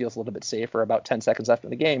 Mark feels a little bit safer. About 10 seconds left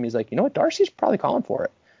in the game, he's like, you know what, Darcy's probably calling for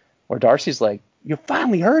it. Or Darcy's like, you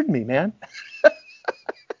finally heard me, man.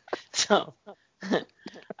 So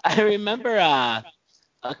I remember a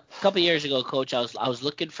couple years ago, Coach, I was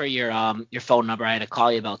looking for your phone number. I had to call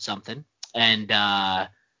you about something, and I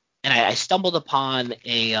stumbled upon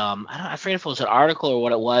I forget if it was an article or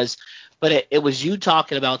what it was, but it was you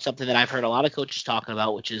talking about something that I've heard a lot of coaches talking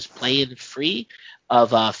about, which is playing free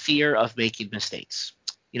of fear of making mistakes.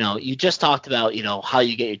 You just talked about, how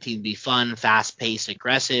you get your team to be fun, fast-paced,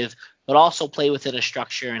 aggressive, but also play within a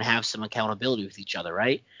structure and have some accountability with each other,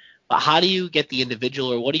 right? But how do you get the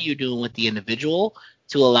individual, or what are you doing with the individual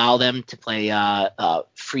to allow them to play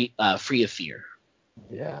free of fear?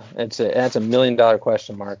 Yeah, that's a $1 million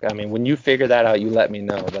question, Mark. I mean, when you figure that out, you let me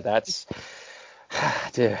know. But that's,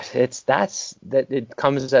 dude, it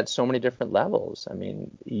comes at so many different levels. I mean,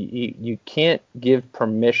 you can't give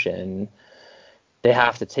permission. They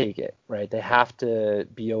have to take it, right? They have to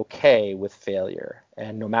be okay with failure.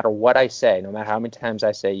 And no matter what I say, no matter how many times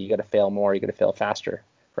I say, you got to fail more, you got to fail faster,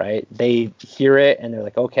 right? They hear it and they're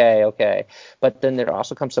like, okay. But then there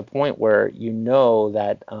also comes a point where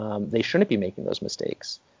that they shouldn't be making those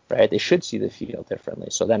mistakes, right? They should see the field differently.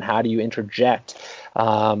 So then how do you interject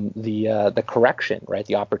the correction, right?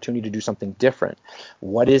 The opportunity to do something different.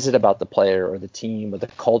 What is it about the player or the team or the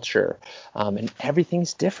culture? And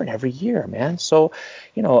everything's different every year, man. So,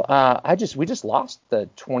 we just lost the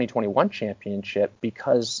 2021 championship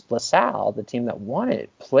because LaSalle, the team that won it,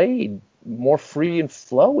 played more free and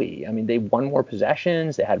flowy. I mean, they won more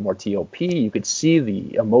possessions, they had more TOP. You could see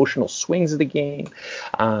the emotional swings of the game,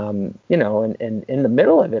 and in the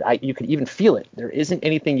middle of it, you could even feel it. There isn't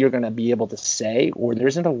anything you're going to be able to say, or there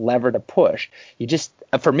isn't a lever to push.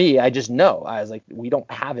 For me, I just know. I was like, we don't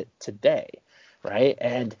have it today. Right.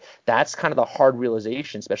 And that's kind of the hard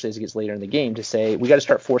realization, especially as it gets later in the game, to say we got to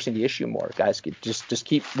start forcing the issue more. Guys, just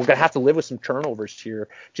keep, we're going to have to live with some turnovers here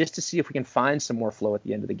just to see if we can find some more flow at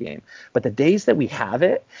the end of the game. But the days that we have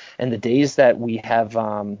it, and the days that we have,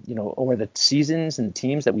 over the seasons and the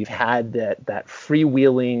teams that we've had that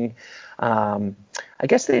freewheeling, I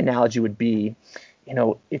guess the analogy would be,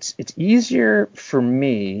 it's easier for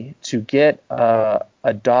me to get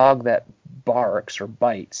a dog that barks or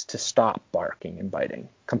bites to stop barking and biting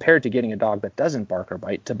compared to getting a dog that doesn't bark or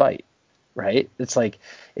bite to bite. Right? It's like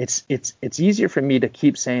it's easier for me to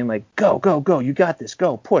keep saying like go, you got this,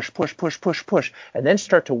 go, push, and then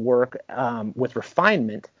start to work with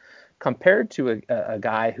refinement compared to a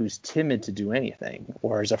guy who's timid to do anything,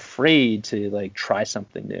 or is afraid to like try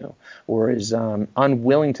something new, or is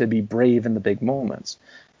unwilling to be brave in the big moments.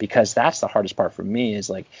 Because that's the hardest part for me, is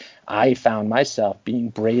like I found myself being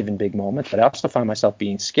brave in big moments, but I also found myself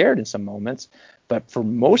being scared in some moments. But for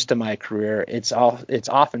most of my career, it's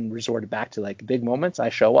often resorted back to like big moments. I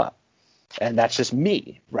show up, and that's just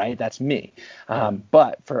me, right? That's me.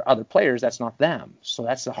 But for other players, that's not them. So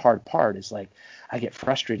that's the hard part, is like I get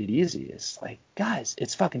frustrated easy. It's like, guys,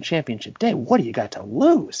 it's fucking championship day. What do you got to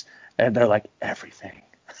lose? And they're like, everything.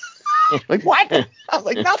 Like, what? I was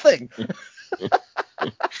like, nothing.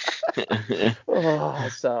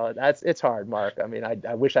 So it's hard, Mark. I mean,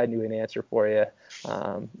 I wish I knew an answer for you.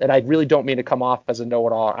 And I really don't mean to come off as a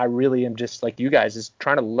know-it-all. I really am just like you guys, is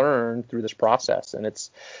trying to learn through this process. And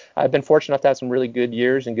I've been fortunate enough to have some really good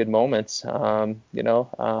years and good moments, and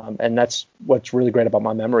that's what's really great about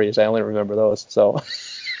my memory, is I only remember those. So.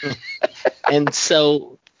 And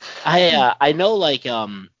so I know, like,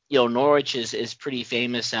 Norwich is pretty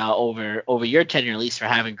famous over your tenure, at least, for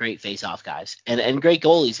having great face-off guys and great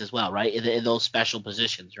goalies as well, right? In those special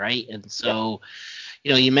positions, right? And so,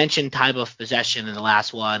 you mentioned time of possession in the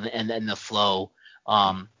last one, and then the flow.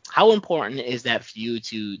 How important is that for you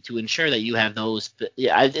to ensure that you have those?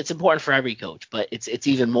 Yeah, it's important for every coach, but it's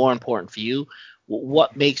even more important for you.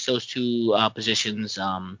 What makes those two positions,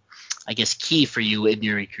 I guess, key for you in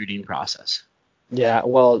your recruiting process? Yeah,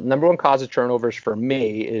 well, number one cause of turnovers for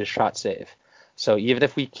me is shot save. So even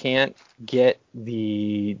if we can't get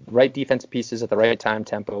the right defense pieces at the right time,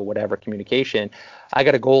 tempo, whatever, communication, I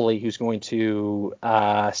got a goalie who's going to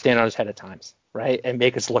stand on his head at times, right, and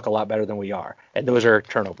make us look a lot better than we are. And those are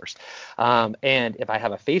turnovers. And if I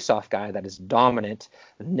have a face-off guy that is dominant,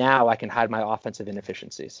 now I can hide my offensive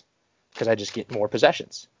inefficiencies, because I just get more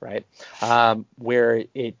possessions, right? Where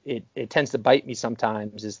it tends to bite me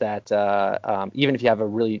sometimes is that even if you have a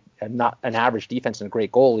really not an average defense and a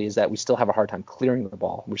great goalie, is that we still have a hard time clearing the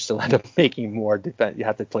ball. We still end up making more defense. You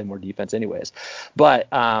have to play more defense anyways. But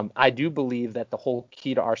I do believe that the whole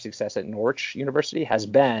key to our success at Norwich University has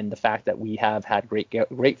been the fact that we have had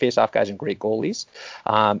great face-off guys and great goalies.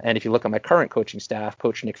 And if you look at my current coaching staff,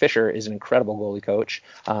 Coach Nick Fisher is an incredible goalie coach.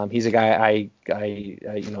 He's a guy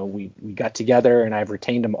we got together, and I've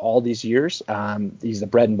retained him all these years. He's the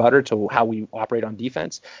bread and butter to how we operate on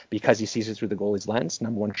defense, because he sees it through the goalie's lens.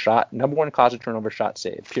 Number one cause of turnover, shot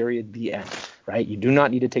save, period, the end, right? You do not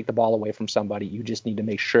need to take the ball away from somebody. You just need to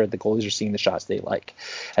make sure the goalies are seeing the shots they like.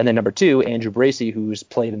 And then number two, Andrew Bracey, who's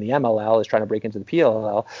played in the MLL, is trying to break into the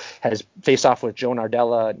PLL, has faced off with Joe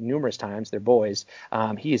Nardella numerous times. They're boys.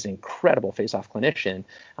 He is an incredible face-off clinician.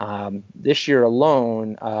 This year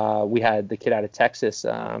alone, we had the kid out of Texas,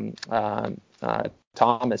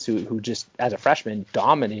 Thomas, who just as a freshman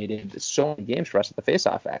dominated so many games for us at the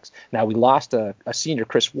Faceoff X. Now we lost a senior,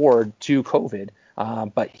 Chris Ward, to COVID,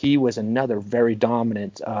 but he was another very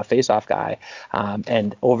dominant faceoff guy.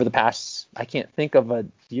 And over the past, I can't think of a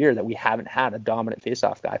year that we haven't had a dominant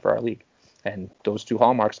faceoff guy for our league. And those two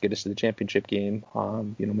hallmarks get us to the championship game,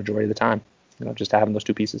 majority of the time. Just having those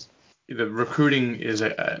two pieces. The recruiting is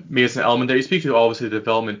maybe it's an element that you speak to, obviously the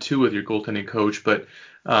development too with your goaltending coach, but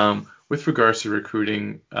with regards to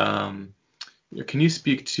recruiting, can you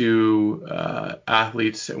speak to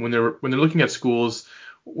athletes when they're looking at schools?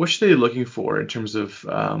 What should they be looking for in terms of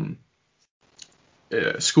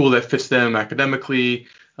a school that fits them academically,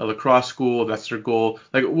 a lacrosse school, that's their goal?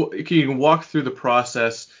 Like, can you walk through the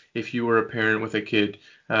process if you were a parent with a kid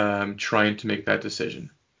trying to make that decision?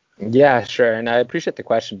 Yeah, sure. And I appreciate the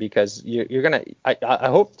question, because you're going to, I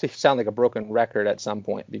hope to sound like a broken record at some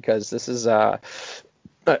point, because this is a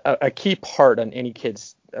key part on any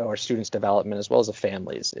kid's or student's development, as well as a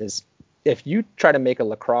family's, is if you try to make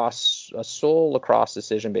a sole lacrosse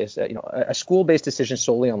decision based, a school-based decision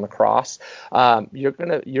solely on lacrosse, you're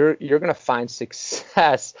gonna find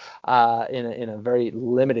success in a very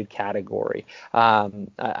limited category.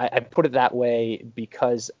 I put it that way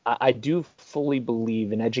because I do fully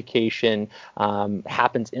believe in education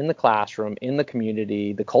happens in the classroom, in the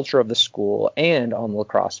community, the culture of the school, and on the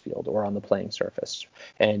lacrosse field or on the playing surface.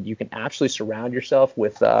 And you can absolutely surround yourself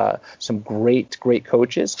with some great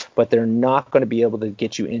coaches, but they're not going to be able to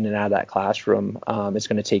get you in and out of that classroom. It's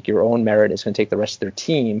going to take your own merit. It's going to take the rest of their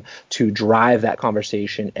team to drive that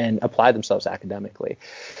conversation and apply themselves academically.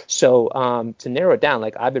 So to narrow it down,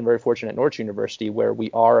 like I've been very fortunate at Norwich University, where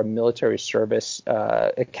we are a military service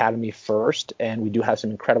academy first, and we do have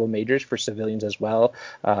some incredible majors for civilians as well,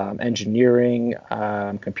 engineering,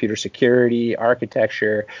 computer security,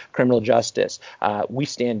 architecture, criminal justice. We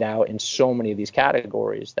stand out in so many of these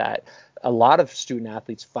categories that a lot of student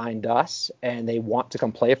athletes find us and they want to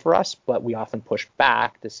come play for us, but we often push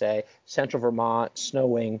back to say, Central Vermont,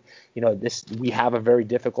 snowing, we have a very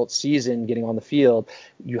difficult season getting on the field.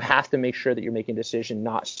 You have to make sure that you're making a decision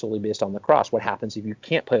not solely based on lacrosse. What happens if you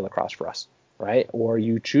can't play lacrosse for us, right? Or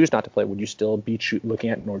you choose not to play? Would you still be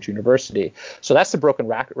looking at Norwich University? So that's the broken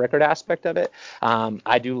record aspect of it.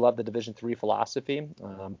 I do love the Division III philosophy.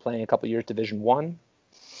 Playing a couple years Division I.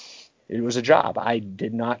 It was a job. I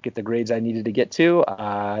did not get the grades I needed to get to.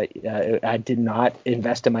 I did not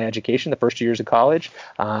invest in my education the first 2 years of college.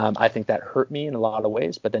 I think that hurt me in a lot of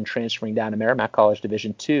ways. But then transferring down to Merrimack College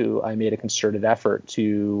Division II, I made a concerted effort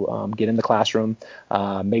to get in the classroom,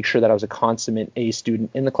 make sure that I was a consummate A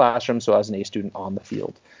student in the classroom, so I was an A student on the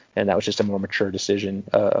field. And that was just a more mature decision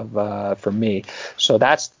for me. So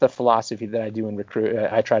that's the philosophy that I do in recruit.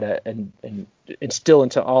 I try to instill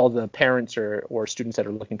into all the parents or students that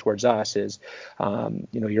are looking towards us is,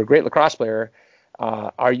 you're a great lacrosse player.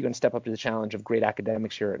 Are you going to step up to the challenge of great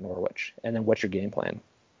academics here at Norwich? And then what's your game plan?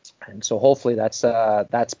 And so hopefully that's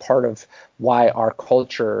part of why our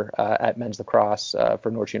culture at men's lacrosse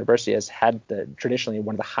for Norwich University has had traditionally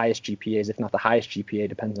one of the highest GPAs, if not the highest GPA,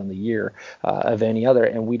 depends on the year, of any other.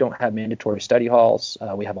 And we don't have mandatory study halls.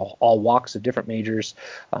 We have all walks of different majors.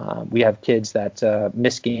 We have kids that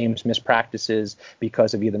miss games, miss practices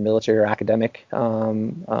because of either military or academic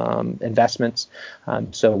investments.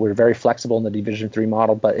 So we're very flexible in the Division III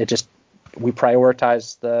model, but we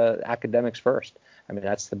prioritize the academics first. I mean,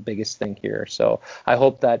 that's the biggest thing here. So I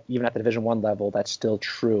hope that even at the Division I level, that's still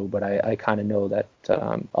true. But I kind of know that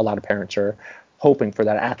a lot of parents are hoping for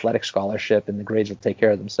that athletic scholarship, and the grades will take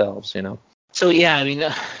care of themselves, So, yeah, I mean,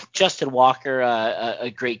 Justin Walker, a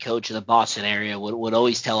great coach in the Boston area, would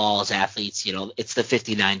always tell all his athletes, it's the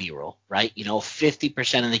 50-90 rule, right?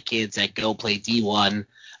 50% of the kids that go play D1,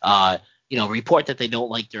 report that they don't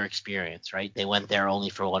like their experience, right? They went there only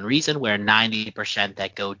for one reason, where 90%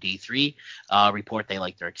 that go D3 report they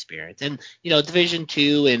like their experience. And, Division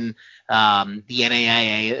II and the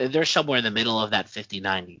NAIA, they're somewhere in the middle of that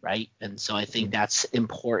 50-90, right? And so I think that's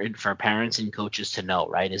important for parents and coaches to know,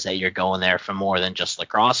 right, is that you're going there for more than just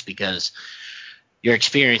lacrosse, because your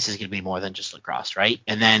experience is going to be more than just lacrosse, right?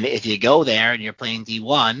 And then if you go there and you're playing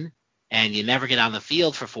D1, and you never get on the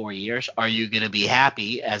field for 4 years, are you going to be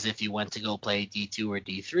happy as if you went to go play D2 or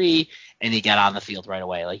D3 and you got on the field right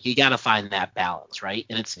away? Like, you got to find that balance, right?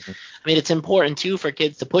 And it's important too for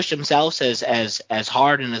kids to push themselves as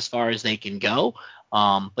hard and as far as they can go.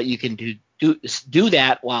 But you can do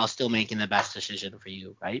that while still making the best decision for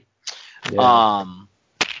you, right? Yeah.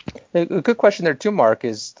 A good question there too, Mark,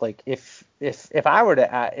 is like if I were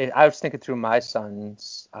to, I was thinking through my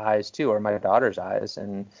son's eyes too, or my daughter's eyes,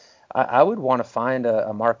 and I would want to find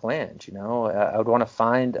a Mark Lange, I would want to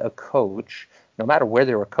find a coach, no matter where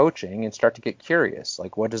they were coaching, and start to get curious.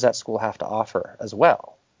 Like, what does that school have to offer as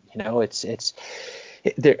well? I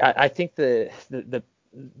think the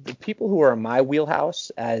people who are in my wheelhouse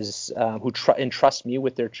who entrust me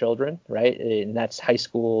with their children, right? And that's high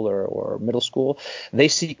school or middle school. They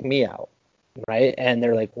seek me out. Right. And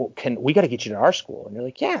they're like, well, we got to get you to our school. And you're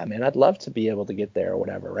like, yeah, man, I'd love to be able to get there or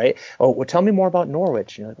whatever. Right. Oh, well, tell me more about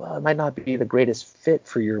Norwich. And you're like, well, it might not be the greatest fit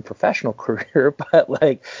for your professional career, but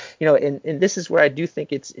and this is where I do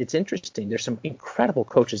think it's interesting. There's some incredible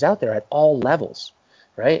coaches out there at all levels.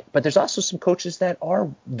 Right. But there's also some coaches that are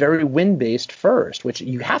very win-based first, which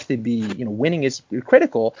you have to be, winning is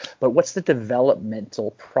critical. But what's the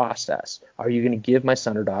developmental process? Are you going to give my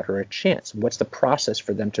son or daughter a chance? What's the process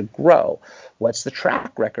for them to grow? What's the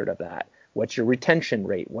track record of that? What's your retention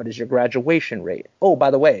rate? What is your graduation rate? Oh,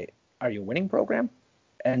 by the way, are you a winning program?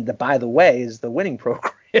 And by the way is the winning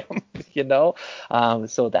program.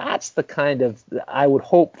 So that's the kind of, I would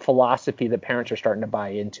hope, philosophy that parents are starting to buy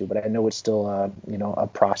into, but I know it's still a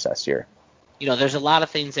process here. There's a lot of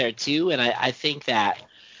things there too, and I think that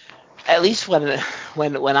at least when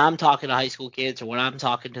I'm talking to high school kids, or when I'm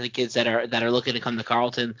talking to the kids that are looking to come to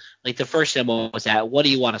Carleton, like the first demo was that, what do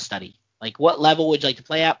you want to study? Like, what level would you like to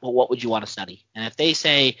play at, but what would you want to study? And if they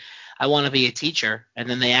say, I want to be a teacher, and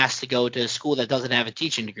then they ask to go to a school that doesn't have a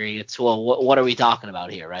teaching degree, it's, well, what are we talking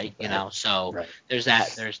about here, right? So Right. there's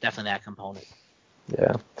definitely that component.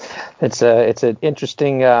 Yeah, it's an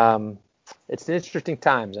interesting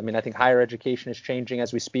times. I mean, I think higher education is changing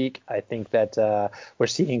as we speak. I think that we're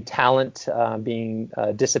seeing talent being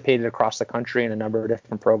dissipated across the country in a number of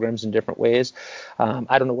different programs in different ways.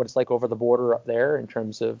 I don't know what it's like over the border up there in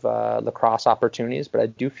terms of lacrosse opportunities, but I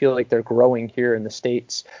do feel like they're growing here in the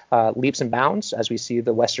States leaps and bounds as we see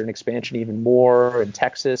the Western expansion even more in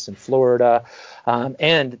Texas and Florida.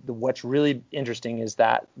 And what's really interesting is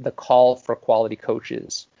that the call for quality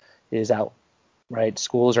coaches is out, right?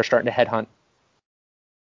 Schools are starting to headhunt.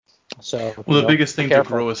 So, well, the biggest thing to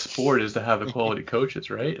careful. grow a sport is to have the quality coaches,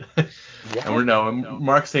 right? Yeah. And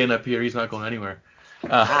Mark's staying up here. He's not going anywhere.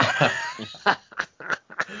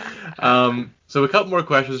 So a couple more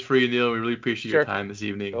questions for you, Neal. We really appreciate your Sure. time this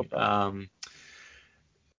evening. No problem.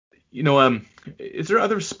 Is there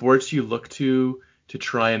other sports you look to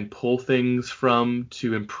try and pull things from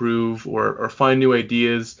to improve or find new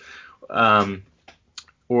ideas?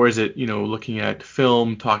 Or is it, looking at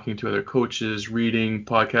film, talking to other coaches, reading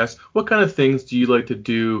podcasts? What kind of things do you like to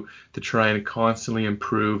do to try and constantly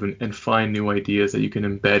improve and find new ideas that you can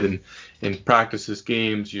embed in practices,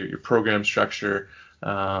 games, your program structure,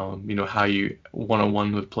 how you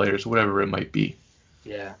one-on-one with players, whatever it might be?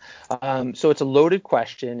 Yeah. So it's a loaded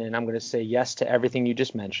question, and I'm going to say yes to everything you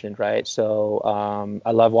just mentioned, right? So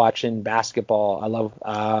I love watching basketball. I love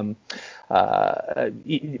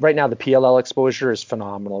right now the PLL exposure is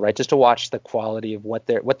phenomenal, right? Just to watch the quality of what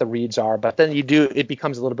the reads are. But then it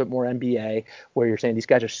becomes a little bit more NBA, where you're saying these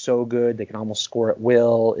guys are so good they can almost score at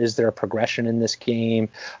will. Is there a progression in this game?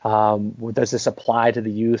 Does this apply to the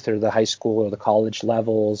youth or the high school or the college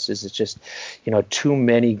levels? Is it just too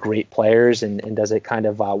many great players, and does it kind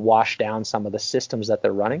of wash down some of the systems that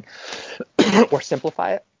they're running or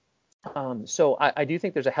simplify it? So I do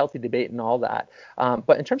think there's a healthy debate in all that.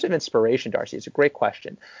 But in terms of inspiration, Darcy, it's a great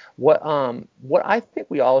question. What I think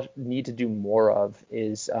we all need to do more of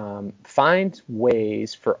is find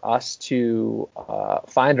ways for us to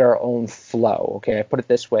find our own flow. Okay, I put it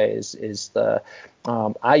this way: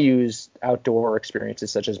 I use outdoor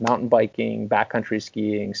experiences such as mountain biking, backcountry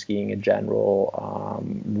skiing, skiing in general,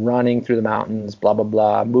 running through the mountains, blah, blah,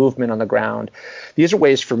 blah, movement on the ground. These are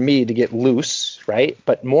ways for me to get loose, right?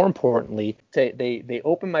 But more importantly, they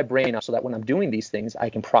open my brain up so that when I'm doing these things,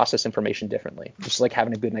 I can process information differently, just like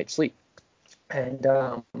having a good night's sleep. And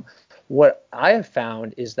what I have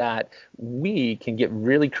found is that we can get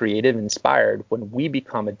really creative and inspired when we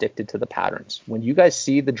become addicted to the patterns. When you guys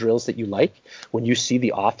see the drills that you like, when you see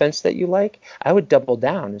the offense that you like, I would double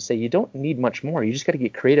down and say you don't need much more. You just got to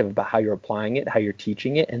get creative about how you're applying it, how you're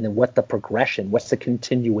teaching it, and then what's the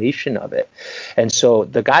continuation of it. And so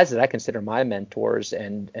the guys that I consider my mentors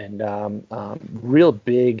and real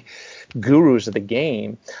big gurus of the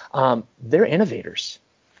game, they're innovators.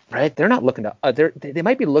 Right? They're not looking to, they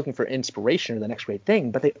might be looking for inspiration or the next great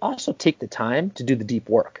thing, but they also take the time to do the deep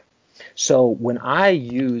work. So when I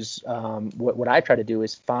use, what I try to do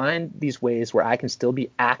is find these ways where I can still be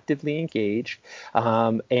actively engaged.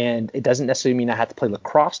 And it doesn't necessarily mean I have to play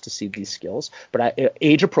lacrosse to see these skills, but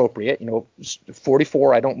age appropriate,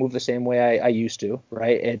 44, I don't move the same way I used to,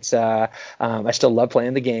 right? It's, I still love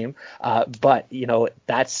playing the game. But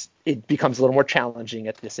it becomes a little more challenging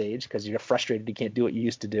at this age because you're frustrated you can't do what you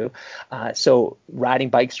used to do. So riding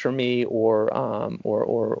bikes for me, or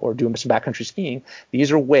doing some backcountry skiing,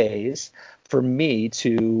 these are ways for me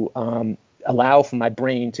to allow for my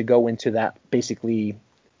brain to go into that basically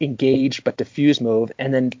engaged but diffuse mode,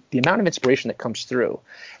 and then the amount of inspiration that comes through,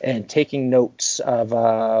 and taking notes of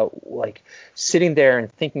like sitting there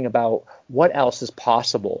and thinking about what else is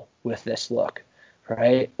possible with this look.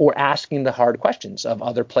 Right? Or asking the hard questions of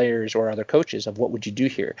other players or other coaches of what would you do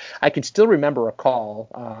here. I can still remember a call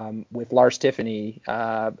with Lars Tiffany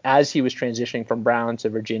as he was transitioning from Brown to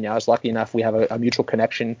Virginia. I was lucky enough, we have a mutual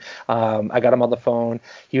connection. I got him on the phone.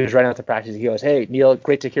 He was right out to practice. He goes, "Hey, Neal,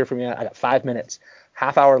 great to hear from you. I got 5 minutes."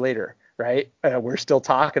 Half hour later, right? We're still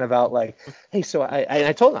talking about like, hey, so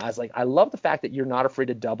I told him, I was like, I love the fact that you're not afraid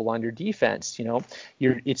to double on your defense.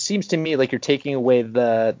 It seems to me like you're taking away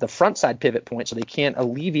the front side pivot point, so they can't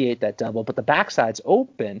alleviate that double, but the backside's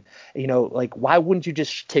open. Like why wouldn't you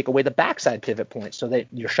just take away the backside pivot point so that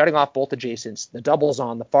you're shutting off both adjacents, the double's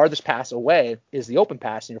on, the farthest pass away is the open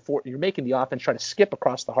pass, and you're making the offense try to skip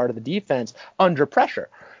across the heart of the defense under pressure.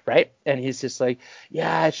 Right. And he's just like,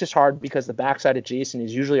 yeah, it's just hard because the backside adjacent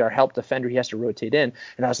is usually our help defender. He has to rotate in.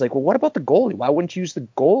 And I was like, well, what about the goalie? Why wouldn't you use the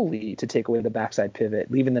goalie to take away the backside pivot,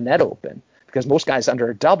 leaving the net open? Because most guys under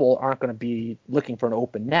a double aren't going to be looking for an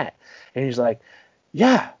open net. And he's like,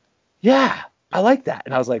 yeah, I like that.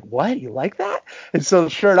 And I was like, what? You like that? And so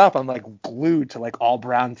sure enough, I'm like glued to like all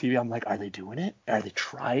brown TV. I'm like, are they doing it? Are they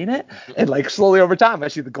trying it? And like slowly over time, I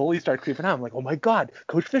see the goalie start creeping out. I'm like, oh my God,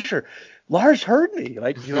 Coach Fisher, Lars heard me.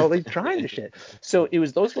 Like, like trying this shit. So it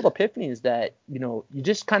was those little epiphanies that, you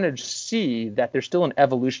just kind of see that there's still an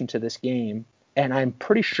evolution to this game. And I'm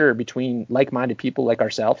pretty sure between like-minded people like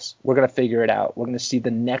ourselves, we're going to figure it out. We're going to see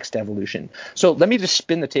the next evolution. So let me just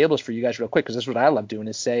spin the tables for you guys real quick, because this is what I love doing,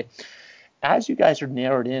 is say, as you guys are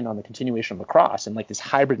narrowed in on the continuation of lacrosse and like this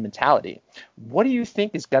hybrid mentality, what do you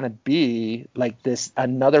think is going to be like this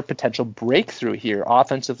another potential breakthrough here,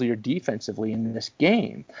 offensively or defensively, in this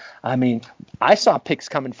game? I mean, I saw picks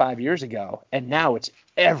coming 5 years ago, and now it's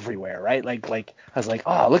everywhere, right? Like I was like,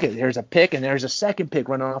 oh, look at, there's a pick and there's a second pick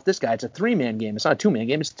running off this guy. It's a 3-man game. It's not a 2-man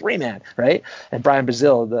game. It's 3-man, right? And Brian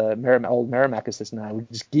Bazil, the old Merrimack assistant, and I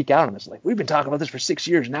would just geek out on this. Like, we've been talking about this for 6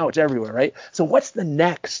 years. Now it's everywhere, right? So what's the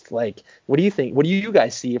next? Like, what do you think? What do you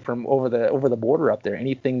guys see from over the border up there?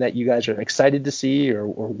 Anything that you guys are excited to see or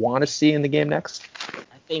want to see in the game next?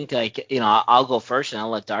 I think, I'll go first and I'll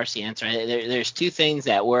let Darcy answer. There's two things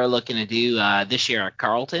that we're looking to do this year at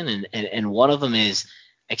Carleton, and one of them is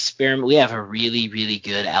experiment. We have a really, really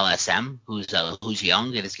good LSM who's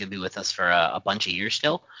young and is going to be with us for a bunch of years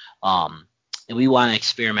still. And we want to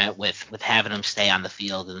experiment with having him stay on the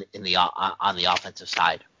field on the offensive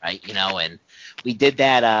side, right? And we did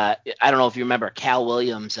that. I don't know if you remember Cal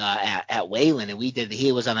Williams at Wayland, and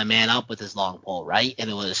he was on a man up with his long pole, right? And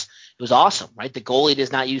it was awesome, right? The goalie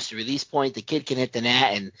does not use the release point. The kid can hit the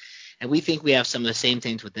net, and we think we have some of the same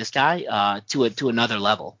things with this guy to another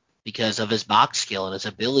level because of his box skill and his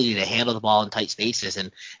ability to handle the ball in tight spaces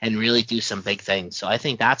and really do some big things. So I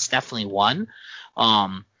think that's definitely one.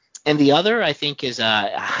 And the other, I think, is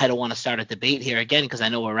I don't want to start a debate here again because I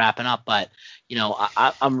know we're wrapping up, but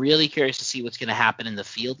I'm really curious to see what's going to happen in the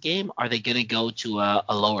field game. Are they going to go to a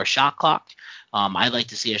lower shot clock? I'd like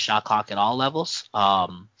to see a shot clock at all levels.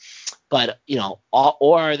 But,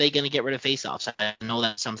 or are they going to get rid of faceoffs? I know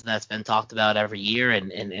that's something that's been talked about every year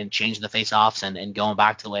and changing the faceoffs and going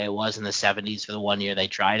back to the way it was in the 70s for the 1 year they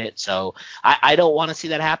tried it. So I don't want to see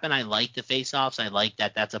that happen. I like the faceoffs. I like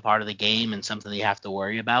that that's a part of the game and something that you have to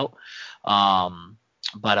worry about.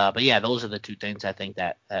 But yeah, those are the two things I think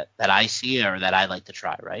that I see or that I like to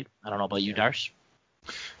try, right? I don't know about you, Darce.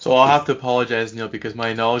 So I'll have to apologize, Neal, because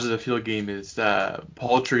my knowledge of the field game is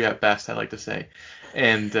paltry at best, I like to say.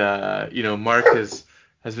 And Mark has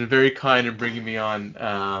been very kind in bringing me on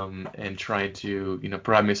and trying to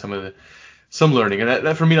provide me some learning. And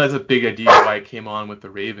that for me, that's a big idea why I came on with the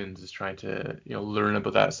Ravens, is trying to learn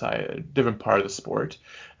about that side, a different part of the sport.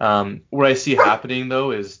 What I see happening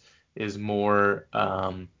though is more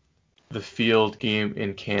the field game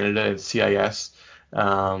in Canada and CIS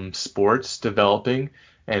sports developing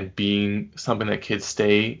and being something that kids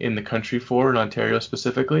stay in the country for, in Ontario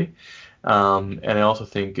specifically. And I also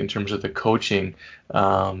think in terms of the coaching,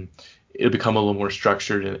 it'll become a little more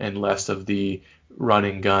structured and less of the run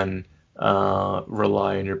and gun,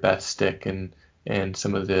 rely on your best stick and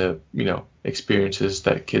some of the experiences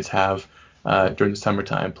that kids have during the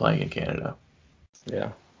summertime playing in Canada.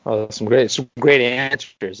 Yeah. Oh, some great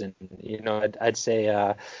answers, and I'd say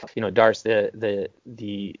Darce,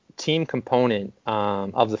 the team component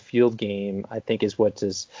of the field game, I think, is what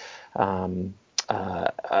is the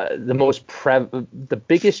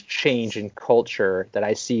biggest change in culture that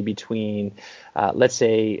I see between, let's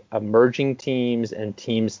say, emerging teams and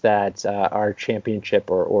teams that are championship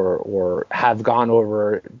or have gone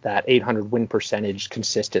over that 800 win percentage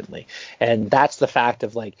consistently, and that's the fact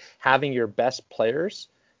of like having your best players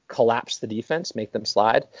collapse the defense, make them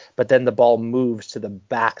slide, but then the ball moves to the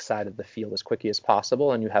back side of the field as quickly as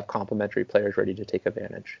possible, and you have complementary players ready to take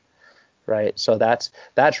advantage. Right. So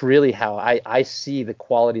that's really how I see the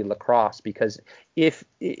quality of lacrosse, because if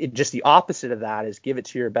just the opposite of that is give it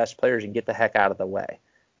to your best players and get the heck out of the way.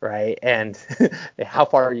 right? And how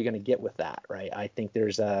far are you going to get with that, right? I think there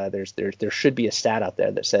should be a stat out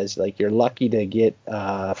there that says like you're lucky to get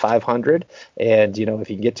 500, and if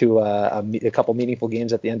you can get to a couple meaningful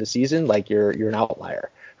games at the end of season, like you're an outlier,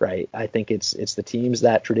 right? I think it's the teams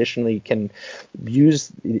that traditionally can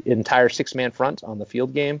use the entire six-man front on the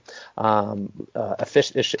field game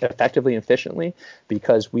effectively and efficiently,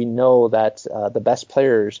 because we know that the best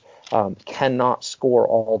players cannot score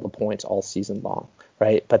all the points all season long,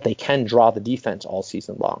 right? But they can draw the defense all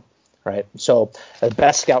season long, right? So the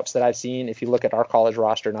best scouts that I've seen, if you look at our college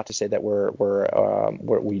roster, not to say that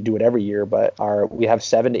we do it every year, but we have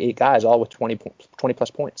 7 to 8 guys all with 20 plus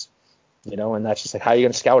points. And that's just like, how are you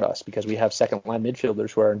going to scout us? Because we have second line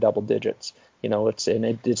midfielders who are in double digits.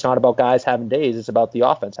 It's not about guys having days. It's about the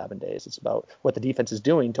offense having days. It's about what the defense is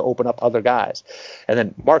doing to open up other guys. And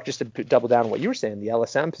then, Mark, just to double down on what you were saying, the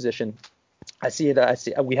LSM position, I see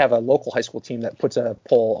we have a local high school team that puts a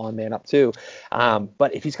pole on man up too.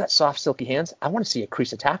 But if he's got soft, silky hands, I want to see a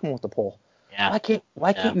crease attackman with the pole. Yeah.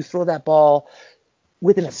 Why can't you throw that ball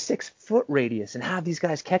within a 6-foot radius and have these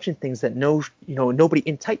guys catching things that nobody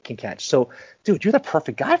in tight can catch? So, dude, you're the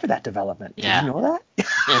perfect guy for that development. Yeah. Did you know that?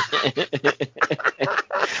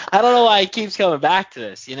 I don't know why he keeps coming back to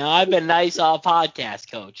this. I've been nice all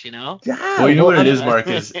podcast, coach. Yeah. Well, you know what it is, Mark,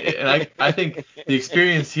 and I think the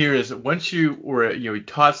experience here is once you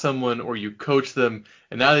taught someone or you coach them,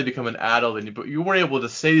 and now they become an adult, but you weren't able to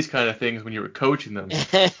say these kind of things when you were coaching them.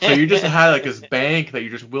 So you just had like this bank that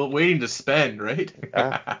you're just waiting to spend, right?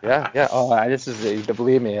 Yeah. Oh, this is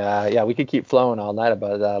believe me. We could keep flowing all night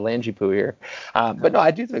about Langy Poo here. But no,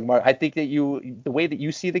 I do think, Mark, I think that the way that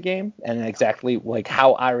you see the game and exactly like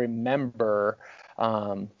how I remember.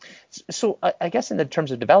 So I guess in the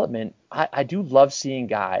terms of development, I do love seeing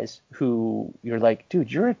guys who you're like,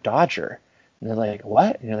 dude, you're a Dodger. And they're like,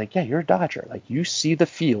 what? And you're like, yeah, you're a Dodger. Like, you see the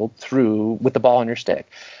field through with the ball on your stick.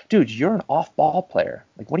 Dude, you're an off-ball player.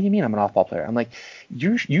 Like, what do you mean I'm an off-ball player? I'm like,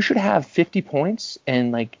 you should have 50 points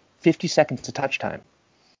and like 50 seconds to touch time.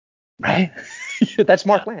 Right? That's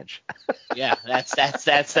Mark Lange. Yeah, that's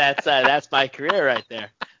my career right there.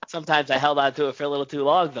 Sometimes I held on to it for a little too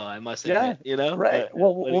long, though, I must admit. Right. But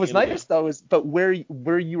well, what was nice though is, but where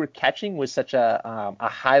you were catching was such a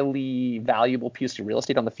highly valuable piece of real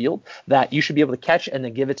estate on the field that you should be able to catch and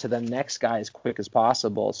then give it to the next guy as quick as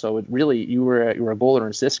possible. So it really, you were a goal or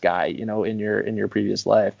assist guy, in your previous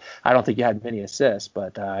life. I don't think you had many assists,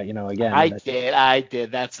 but again, I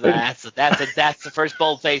did. That's the first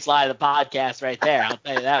bold-faced lie of the podcast right there. I'll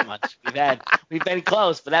tell you that much. We've been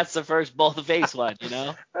close, but that's the first bold-faced one.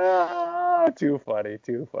 Too funny.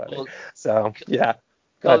 Well, So yeah.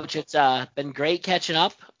 Coach, it's been great catching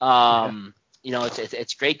up.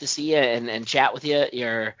 It's great to see you and chat with you.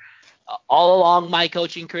 You're all along my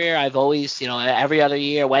coaching career, I've always, every other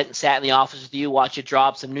year went and sat in the office with you, watch you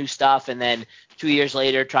drop some new stuff, and then 2 years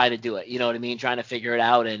later try to do it. You know what I mean? Trying to figure it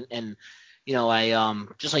out. And I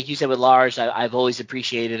just like you said with Lars, I've always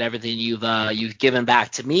appreciated everything you've given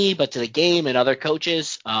back to me, but to the game and other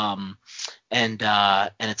coaches. And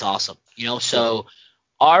it's awesome. So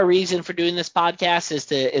our reason for doing this podcast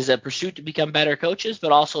is a pursuit to become better coaches,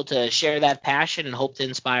 but also to share that passion and hope to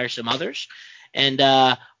inspire some others.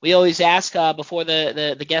 And we always ask before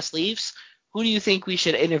the guest leaves, who do you think we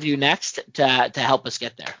should interview next to help us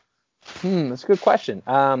get there? That's a good question.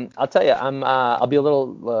 I'll tell you, I'll be a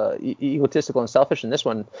little egotistical and selfish in this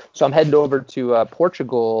one. So I'm heading over to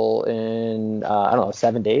Portugal in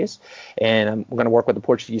 7 days, and we're going to work with the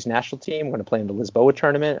Portuguese national team. We're going to play in the Lisboa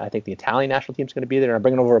tournament. I think the Italian national team is going to be there. And I'm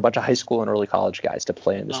bringing over a bunch of high school and early college guys to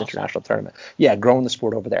play in this international tournament. Yeah, growing the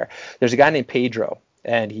sport over there. There's a guy named Pedro,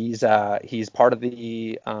 and he's part of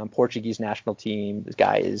the Portuguese national team. This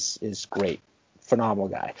guy is great. Phenomenal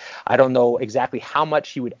guy. I don't know exactly how much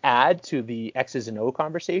he would add to the X's and O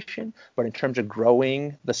conversation, but in terms of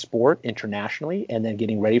growing the sport internationally and then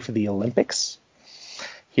getting ready for the Olympics,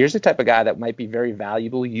 here's the type of guy that might be very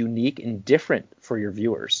valuable, unique, and different for your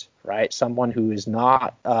viewers, right? Someone who is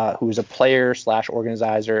not, who is a player /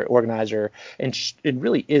 organizer, and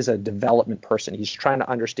really is a development person. He's trying to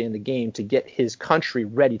understand the game to get his country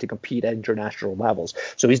ready to compete at international levels.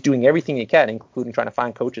 So he's doing everything he can, including trying to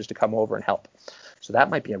find coaches to come over and help. So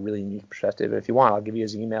that might be a really unique perspective. If you want, I'll give you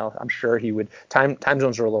his email. I'm sure he would. Time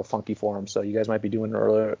zones are a little funky for him, so you guys might be doing an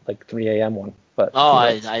earlier, like 3 a.m. one. But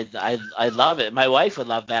I love it. My wife would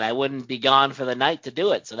love that. I wouldn't be gone for the night to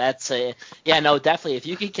do it. So that's definitely. If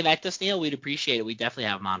you could connect us, Neal, we'd appreciate it. We definitely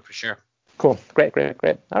have him on for sure. Cool. Great.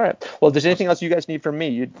 All right. Well, if there's anything else you guys need from me,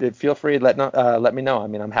 you feel free to let me know. I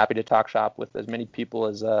mean, I'm happy to talk shop with as many people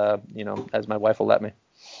as as my wife will let me.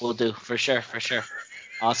 We'll do for sure.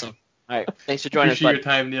 Awesome. All right. Thanks for joining us, Appreciate bud. your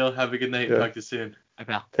time, Neal. Have a good night. Yeah. Talk to you soon. Bye,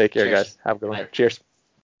 pal. Take care, Cheers. guys. Have a good one. Bye. Cheers.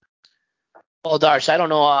 Well, Darsh, I don't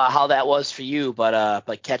know how that was for you,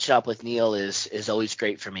 but catching up with Neal is always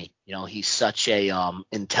great for me. He's such a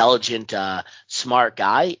intelligent, smart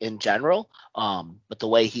guy in general. But the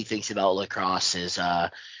way he thinks about lacrosse is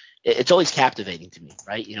it's always captivating to me,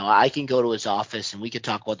 right? I can go to his office and we could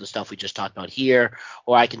talk about the stuff we just talked about here,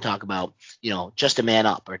 or I can talk about, just a man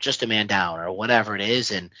up or just a man down or whatever it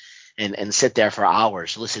is, and sit there for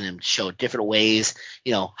hours, listen to him show different ways,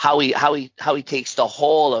 how he takes the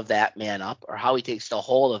whole of that man up or how he takes the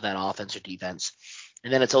whole of that offense or defense.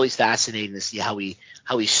 And then it's always fascinating to see how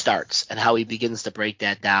he starts and how he begins to break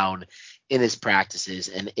that down in his practices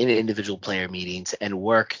and in individual player meetings and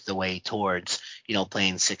work the way towards,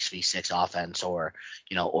 playing 6v6 offense or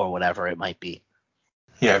whatever it might be.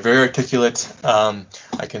 Yeah, very articulate. I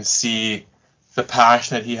can see the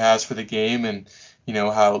passion that he has for the game, and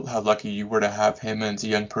how lucky you were to have him as a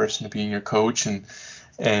young person to being your coach, and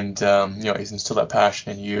he's instilled that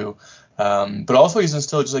passion in you. But also he's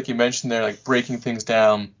instilled, just like you mentioned there, like breaking things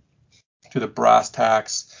down to the brass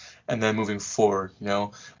tacks and then moving forward.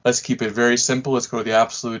 Let's keep it very simple. Let's go to the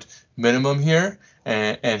absolute minimum here,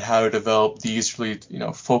 and how to develop these really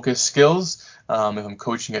focus skills. If I'm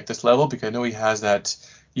coaching at this level, because I know he has that.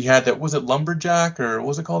 He had that. Was it lumberjack or what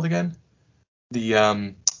was it called again?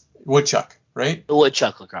 The woodchuck, right? The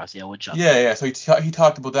woodchuck lacrosse, yeah, woodchuck. Yeah. So he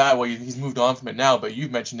talked about that. Well, he's moved on from it now, but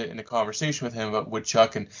you've mentioned it in a conversation with him about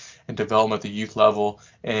woodchuck and development at the youth level,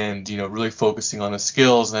 and really focusing on the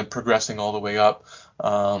skills and then progressing all the way up.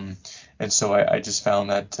 And so I just found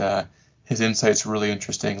that his insights really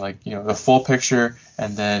interesting, like the full picture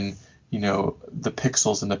and then the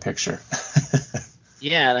pixels in the picture.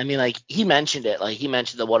 Yeah, and I mean, like he mentioned it, like he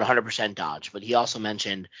mentioned the 100% dodge, but he also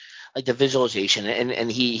mentioned like the visualization,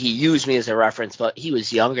 and he used me as a reference, but he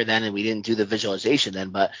was younger then, and we didn't do the visualization then,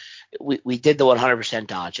 but we did the 100%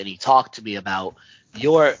 dodge, and he talked to me about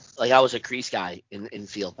I was a crease guy in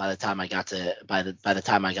field by the time I got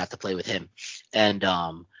to play with him, and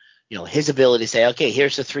his ability to say, okay,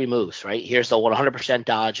 here's the three moves, right? Here's the 100%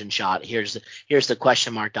 dodge and shot. Here's the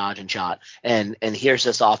question mark dodge and shot. And here's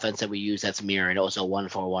this offense that we use that's mirror. And it was a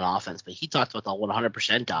 1-for-1 offense. But he talked about the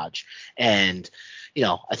 100% dodge. And,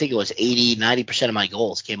 I think it was 80-90% of my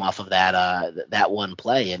goals came off of that one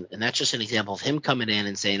play. And that's just an example of him coming in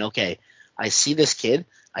and saying, okay, I see this kid.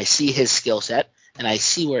 I see his skill set. And I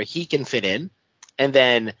see where he can fit in. And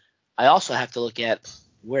then I also have to look at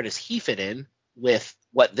where does he fit in with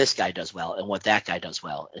what this guy does well and what that guy does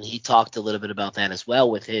well. And he talked a little bit about that as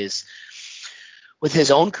well with his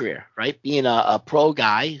own career, right? Being a pro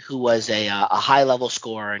guy who was a high level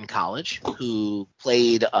scorer in college, who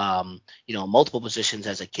played, multiple positions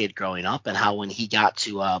as a kid growing up, and how when he got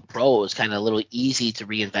to pro, it was kind of a little easy to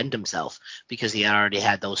reinvent himself because he already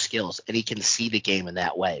had those skills and he can see the game in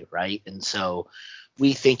that way, right? And so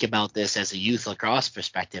we think about this as a youth lacrosse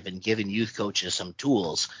perspective and giving youth coaches some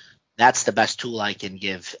tools. That's the best tool I can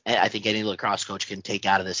give. I think any lacrosse coach can take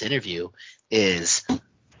out of this interview is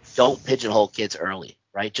don't pigeonhole kids early,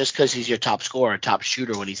 right? Just because he's your top scorer, top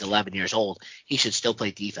shooter when he's 11 years old, he should still play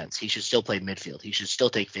defense. He should still play midfield. He should still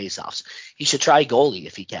take faceoffs. He should try goalie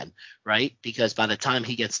if he can, right? Because by the time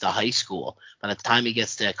he gets to high school, by the time he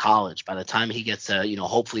gets to college, by the time he gets to,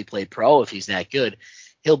 hopefully play pro if he's that good,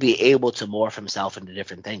 he'll be able to morph himself into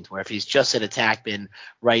different things. Where if he's just an attack bin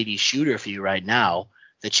righty shooter for you right now,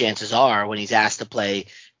 the chances are when he's asked to play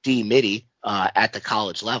D midi at the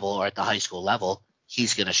college level or at the high school level,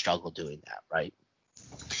 he's going to struggle doing that, right?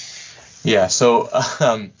 Yeah, so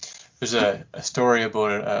there's a story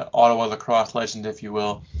about an Ottawa lacrosse legend, if you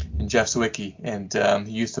will, in Jeff Zwicky, and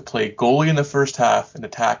he used to play goalie in the first half and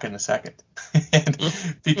attack in the second, and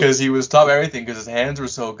because he was top everything because his hands were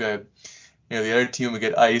so good. The other team would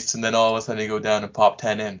get iced, and then all of a sudden they go down and pop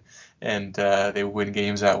 10 in, and they would win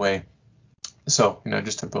games that way. So,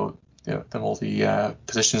 just about the multi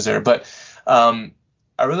positions there. But I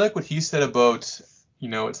really like what he said about,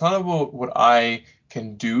 it's not about what I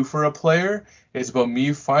can do for a player. It's about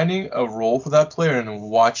me finding a role for that player and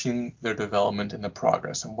watching their development and the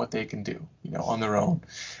progress and what they can do, on their own.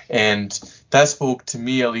 And that spoke to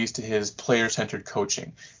me, at least, to his player-centered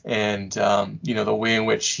coaching and, the way in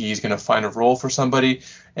which he's going to find a role for somebody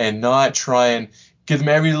and not try and give them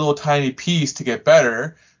every little tiny piece to get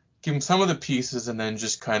better. Give them some of the pieces and then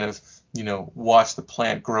just kind of, watch the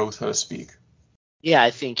plant grow, so to speak. Yeah,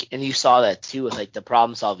 I think, and you saw that too with like the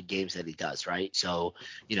problem solving games that he does, right? So,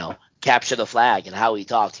 capture the flag and how he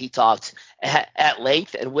talked. He talked at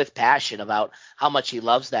length and with passion about how much he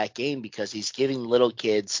loves that game because he's giving little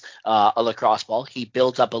kids a lacrosse ball. He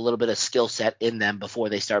builds up a little bit of skill set in them before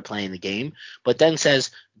they start playing the game, but then says,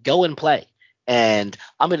 go and play. And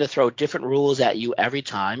I'm going to throw different rules at you every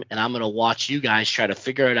time, and I'm going to watch you guys try to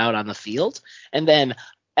figure it out on the field. And then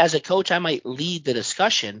as a coach, I might lead the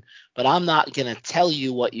discussion, but I'm not going to tell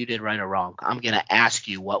you what you did right or wrong. I'm going to ask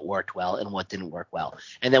you what worked well and what didn't work well.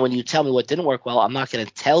 And then when you tell me what didn't work well, I'm not going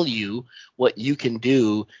to tell you what you can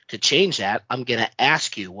do to change that. I'm going to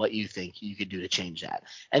ask you what you think you could do to change that.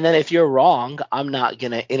 And then if you're wrong, I'm not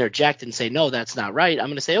going to interject and say, no, that's not right. I'm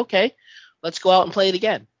going to say, okay, let's go out and play it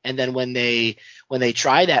again. And then when they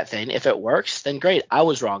try that thing, if it works, then great. I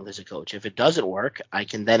was wrong as a coach. If it doesn't work, I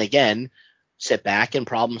can then again sit back and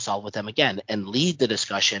problem solve with them again and lead the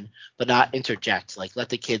discussion, but not interject. Like let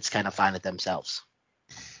the kids kind of find it themselves.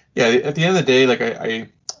 Yeah, at the end of the day, like I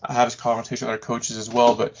have this conversation with our coaches as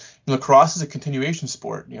well, but lacrosse is a continuation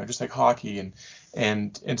sport, just like hockey,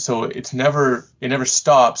 and so it never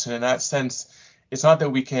stops, and in that sense, it's not that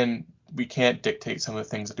we can't dictate some of the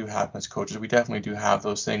things that do happen as coaches. We definitely do have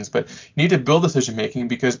those things, but you need to build decision making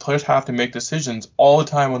because players have to make decisions all the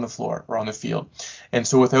time on the floor or on the field, and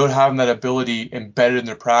so without having that ability embedded in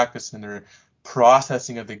their practice and their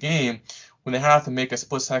processing of the game, when they have to make a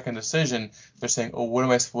split second decision, they're saying, "Oh, what am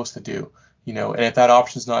I supposed to do?" And if that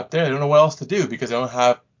option's not there, they don't know what else to do because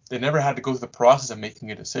they never had to go through the process of making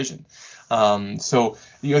a decision. So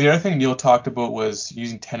the other thing Neal talked about was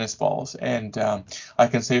using tennis balls, and I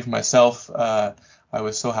can say for myself, I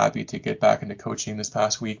was so happy to get back into coaching this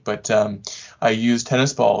past week, but I used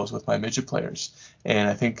tennis balls with my midget players, and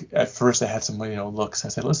I think at first I had some looks. I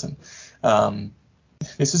said, listen.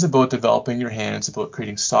 This is about developing your hands, about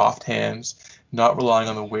creating soft hands, not relying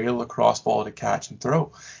on the weight of the lacrosse ball to catch and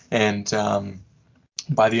throw. And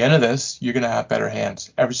by the end of this, you're going to have better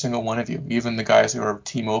hands, every single one of you, even the guys who are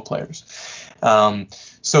Team O players.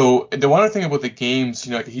 So the one other thing about the games,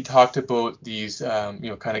 he talked about these,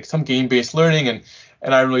 kind of some game-based learning,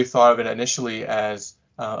 and I really thought of it initially as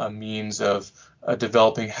a means of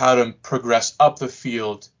developing how to progress up the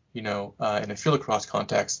field, in a field lacrosse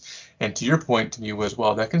context. And to your point, to me, was,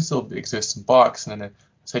 well, that can still exist in box. And then I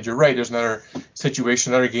said, you're right. There's another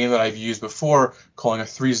situation, another game that I've used before, calling a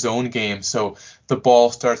 3-zone game. So the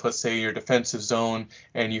ball starts, let's say, your defensive zone,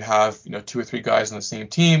 and you have 2 or 3 guys on the same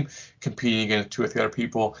team competing against 2 or 3 other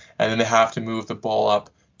people, and then they have to move the ball up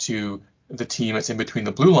to the team that's in between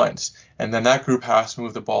the blue lines, and then that group has to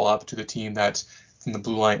move the ball up to the team that's from the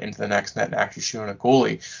blue line into the next net and actually shoot on a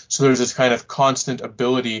goalie. So there's this kind of constant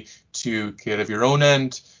ability to get out of your own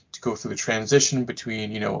end, to go through the transition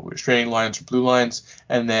between, restraining lines or blue lines,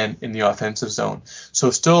 and then in the offensive zone.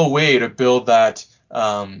 So still a way to build that,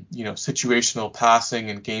 situational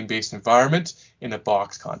passing and game-based environment in a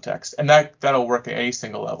box context. And that'll work at any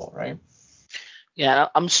single level, right? Yeah,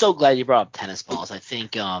 I'm so glad you brought up tennis balls. I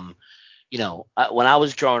think when I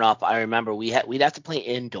was growing up, I remember we'd have to play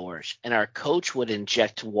indoors, and our coach would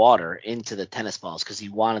inject water into the tennis balls because he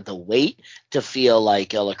wanted the weight to feel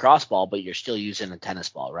like a lacrosse ball, but you're still using a tennis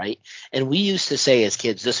ball, right? And we used to say as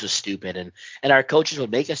kids, this was stupid, and our coaches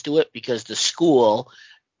would make us do it because the school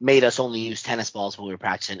made us only use tennis balls when we were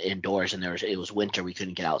practicing indoors, and it was winter, we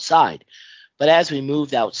couldn't get outside. But as we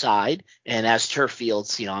moved outside and as turf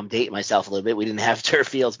fields, I'm dating myself a little bit. We didn't have turf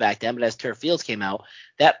fields back then, but as turf fields came out,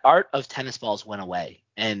 that art of tennis balls went away.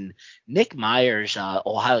 And Nick Myers,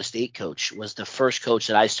 Ohio State coach, was the first coach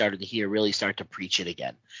that I started to hear really start to preach it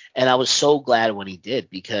again. And I was so glad when he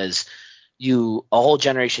did because a whole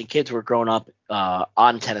generation of kids were growing up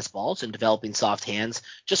on tennis balls and developing soft hands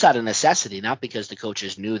just out of necessity, not because the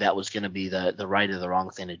coaches knew that was going to be the right or the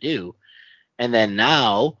wrong thing to do. And then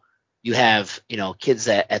now you have, kids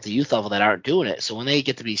at the youth level that aren't doing it. So when they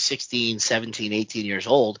get to be 16, 17, 18 years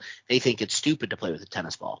old, they think it's stupid to play with a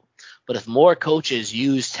tennis ball. But if more coaches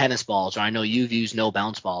use tennis balls, or I know you've used no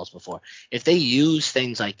bounce balls before, if they use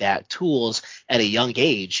things like that, tools at a young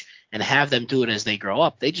age, and have them do it as they grow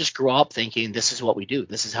up, they just grow up thinking this is what we do.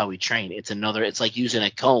 This is how we train. It's like using a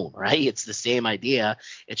cone, right? It's the same idea.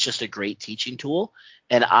 It's just a great teaching tool.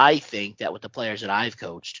 And I think that with the players that I've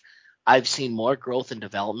coached, I've seen more growth and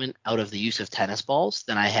development out of the use of tennis balls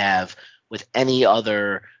than I have with any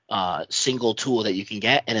other single tool that you can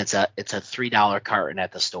get, and it's a $3 carton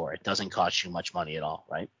at the store. It doesn't cost you much money at all,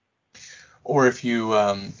 right? Or if you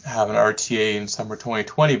have an RTA in summer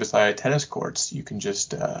 2020 beside tennis courts, you can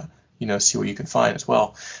just see what you can find as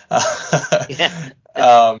well. Yeah.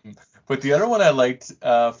 um, But the other one I liked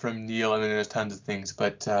from Neal, I mean, there's tons of things,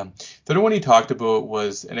 but the other one he talked about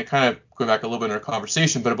was, and it kind of going back a little bit in our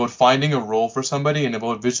conversation, but about finding a role for somebody and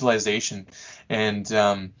about visualization. And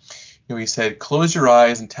he said, close your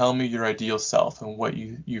eyes and tell me your ideal self and what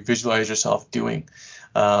you visualize yourself doing.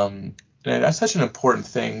 And that's such an important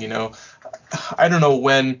thing. I don't know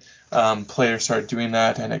when players start doing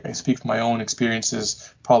that, and I speak from my own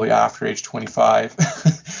experiences probably after age 25.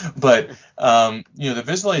 But the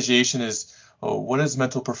visualization is, what is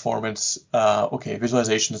mental performance? Okay,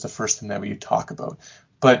 visualization is the first thing that we talk about,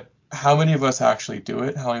 but how many of us actually do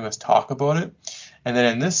it? How many of us talk about it? And then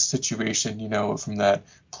in this situation, from that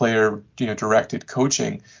player, directed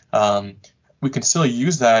coaching, we can still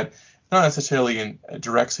use that, not necessarily in a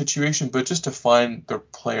direct situation, but just to find the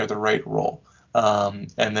player the right role, and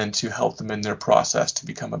then to help them in their process to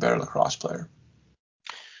become a better lacrosse player.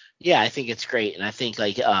 Yeah, I think it's great, and I think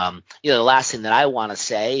the last thing that I want to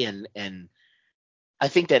say, and I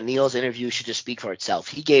think that Neal's interview should just speak for itself.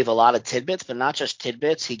 He gave a lot of tidbits, but not just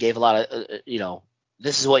tidbits. He gave a lot of,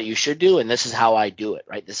 this is what you should do, and this is how I do it,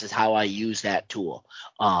 right? This is how I use that tool.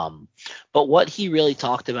 But what he really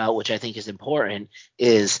talked about, which I think is important,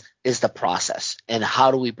 is the process and how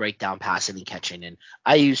do we break down passing and catching. And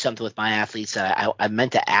I use something with my athletes that I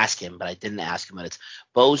meant to ask him, but I didn't ask him. And it's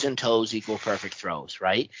bows and toes equal perfect throws,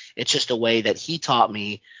 right? It's just a way that he taught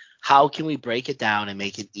me. How can we break it down and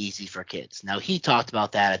make it easy for kids? Now, he talked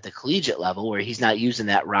about that at the collegiate level where he's not using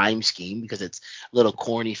that rhyme scheme because it's a little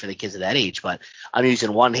corny for the kids of that age, but I'm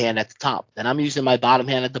using one hand at the top. Then I'm using my bottom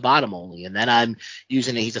hand at the bottom only. And then I'm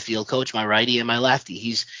using it. He's a field coach, my righty and my lefty.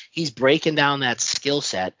 He's breaking down that skill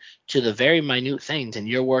set to the very minute things, and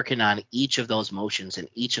you're working on each of those motions and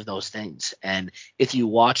each of those things. And if you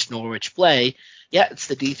watch Norwich play, yeah, it's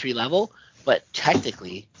the D3 level, but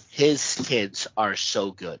technically his kids are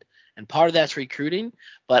so good. And part of that's recruiting,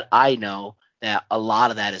 but I know that a lot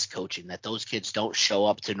of that is coaching, that those kids don't show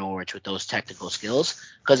up to Norwich with those technical skills.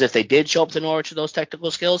 Because if they did show up to Norwich with those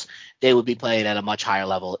technical skills, they would be playing at a much higher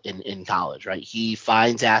level in college, right? He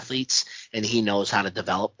finds athletes and he knows how to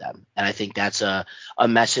develop them. And I think that's a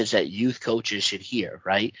message that youth coaches should hear,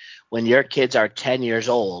 right? When your kids are 10 years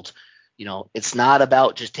old, it's not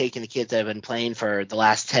about just taking the kids that have been playing for the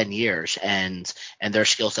last 10 years and their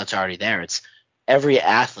skill set's already there. It's every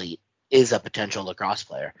athlete is a potential lacrosse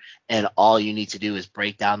player, and all you need to do is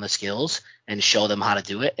break down the skills and show them how to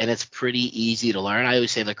do it, and it's pretty easy to learn. I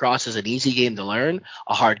always say lacrosse is an easy game to learn,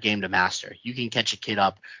 a hard game to master. You can catch a kid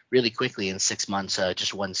up really quickly in 6 months,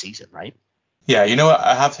 just one season, right? Yeah,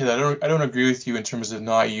 I have to say that I don't agree with you in terms of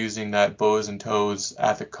not using that bows and toes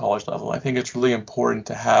at the college level. I think it's really important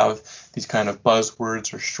to have these kind of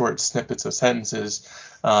buzzwords or short snippets of sentences,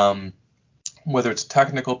 whether it's a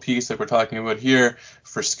technical piece that we're talking about here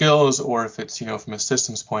for skills, or if it's from a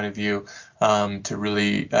systems point of view, to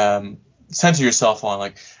really center yourself on,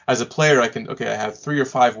 like, as a player, I have 3 or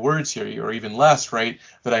 5 words here, or even less, right,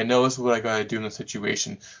 that I know is what I got to do in the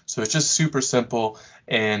situation. So it's just super simple,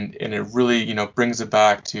 and it really brings it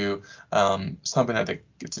back to something that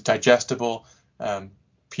it's digestible.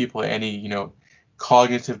 People at any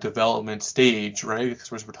cognitive development stage, right?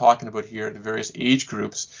 Because we're talking about here the various age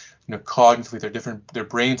groups, cognitively they're different, their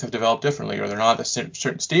brains have developed differently, or they're not at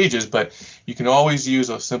certain stages, but you can always use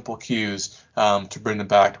those simple cues to bring them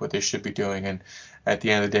back to what they should be doing. And at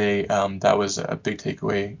the end of the day, that was a big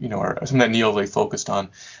takeaway, or something that Neal really focused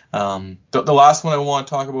on. The last one I want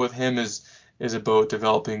to talk about with him is about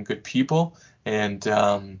developing good people. And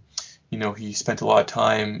he spent a lot of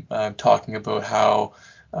time talking about how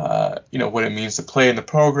what it means to play in the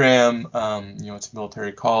program. It's a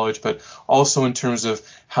military college, but also in terms of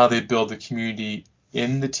how they build the community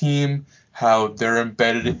in the team, how they're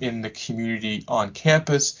embedded in the community on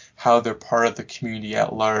campus, how they're part of the community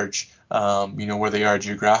at large, where they are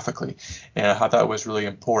geographically. And I thought that was really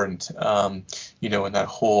important, in that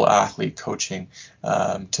whole athlete coaching,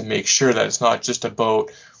 to make sure that it's not just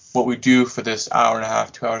about what we do for this hour and a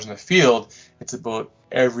half, 2 hours in the field. It's about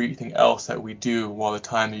everything else that we do while the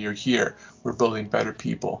time that you're here. We're building better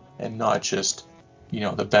people and not just,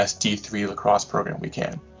 the best D3 lacrosse program we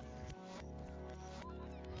can.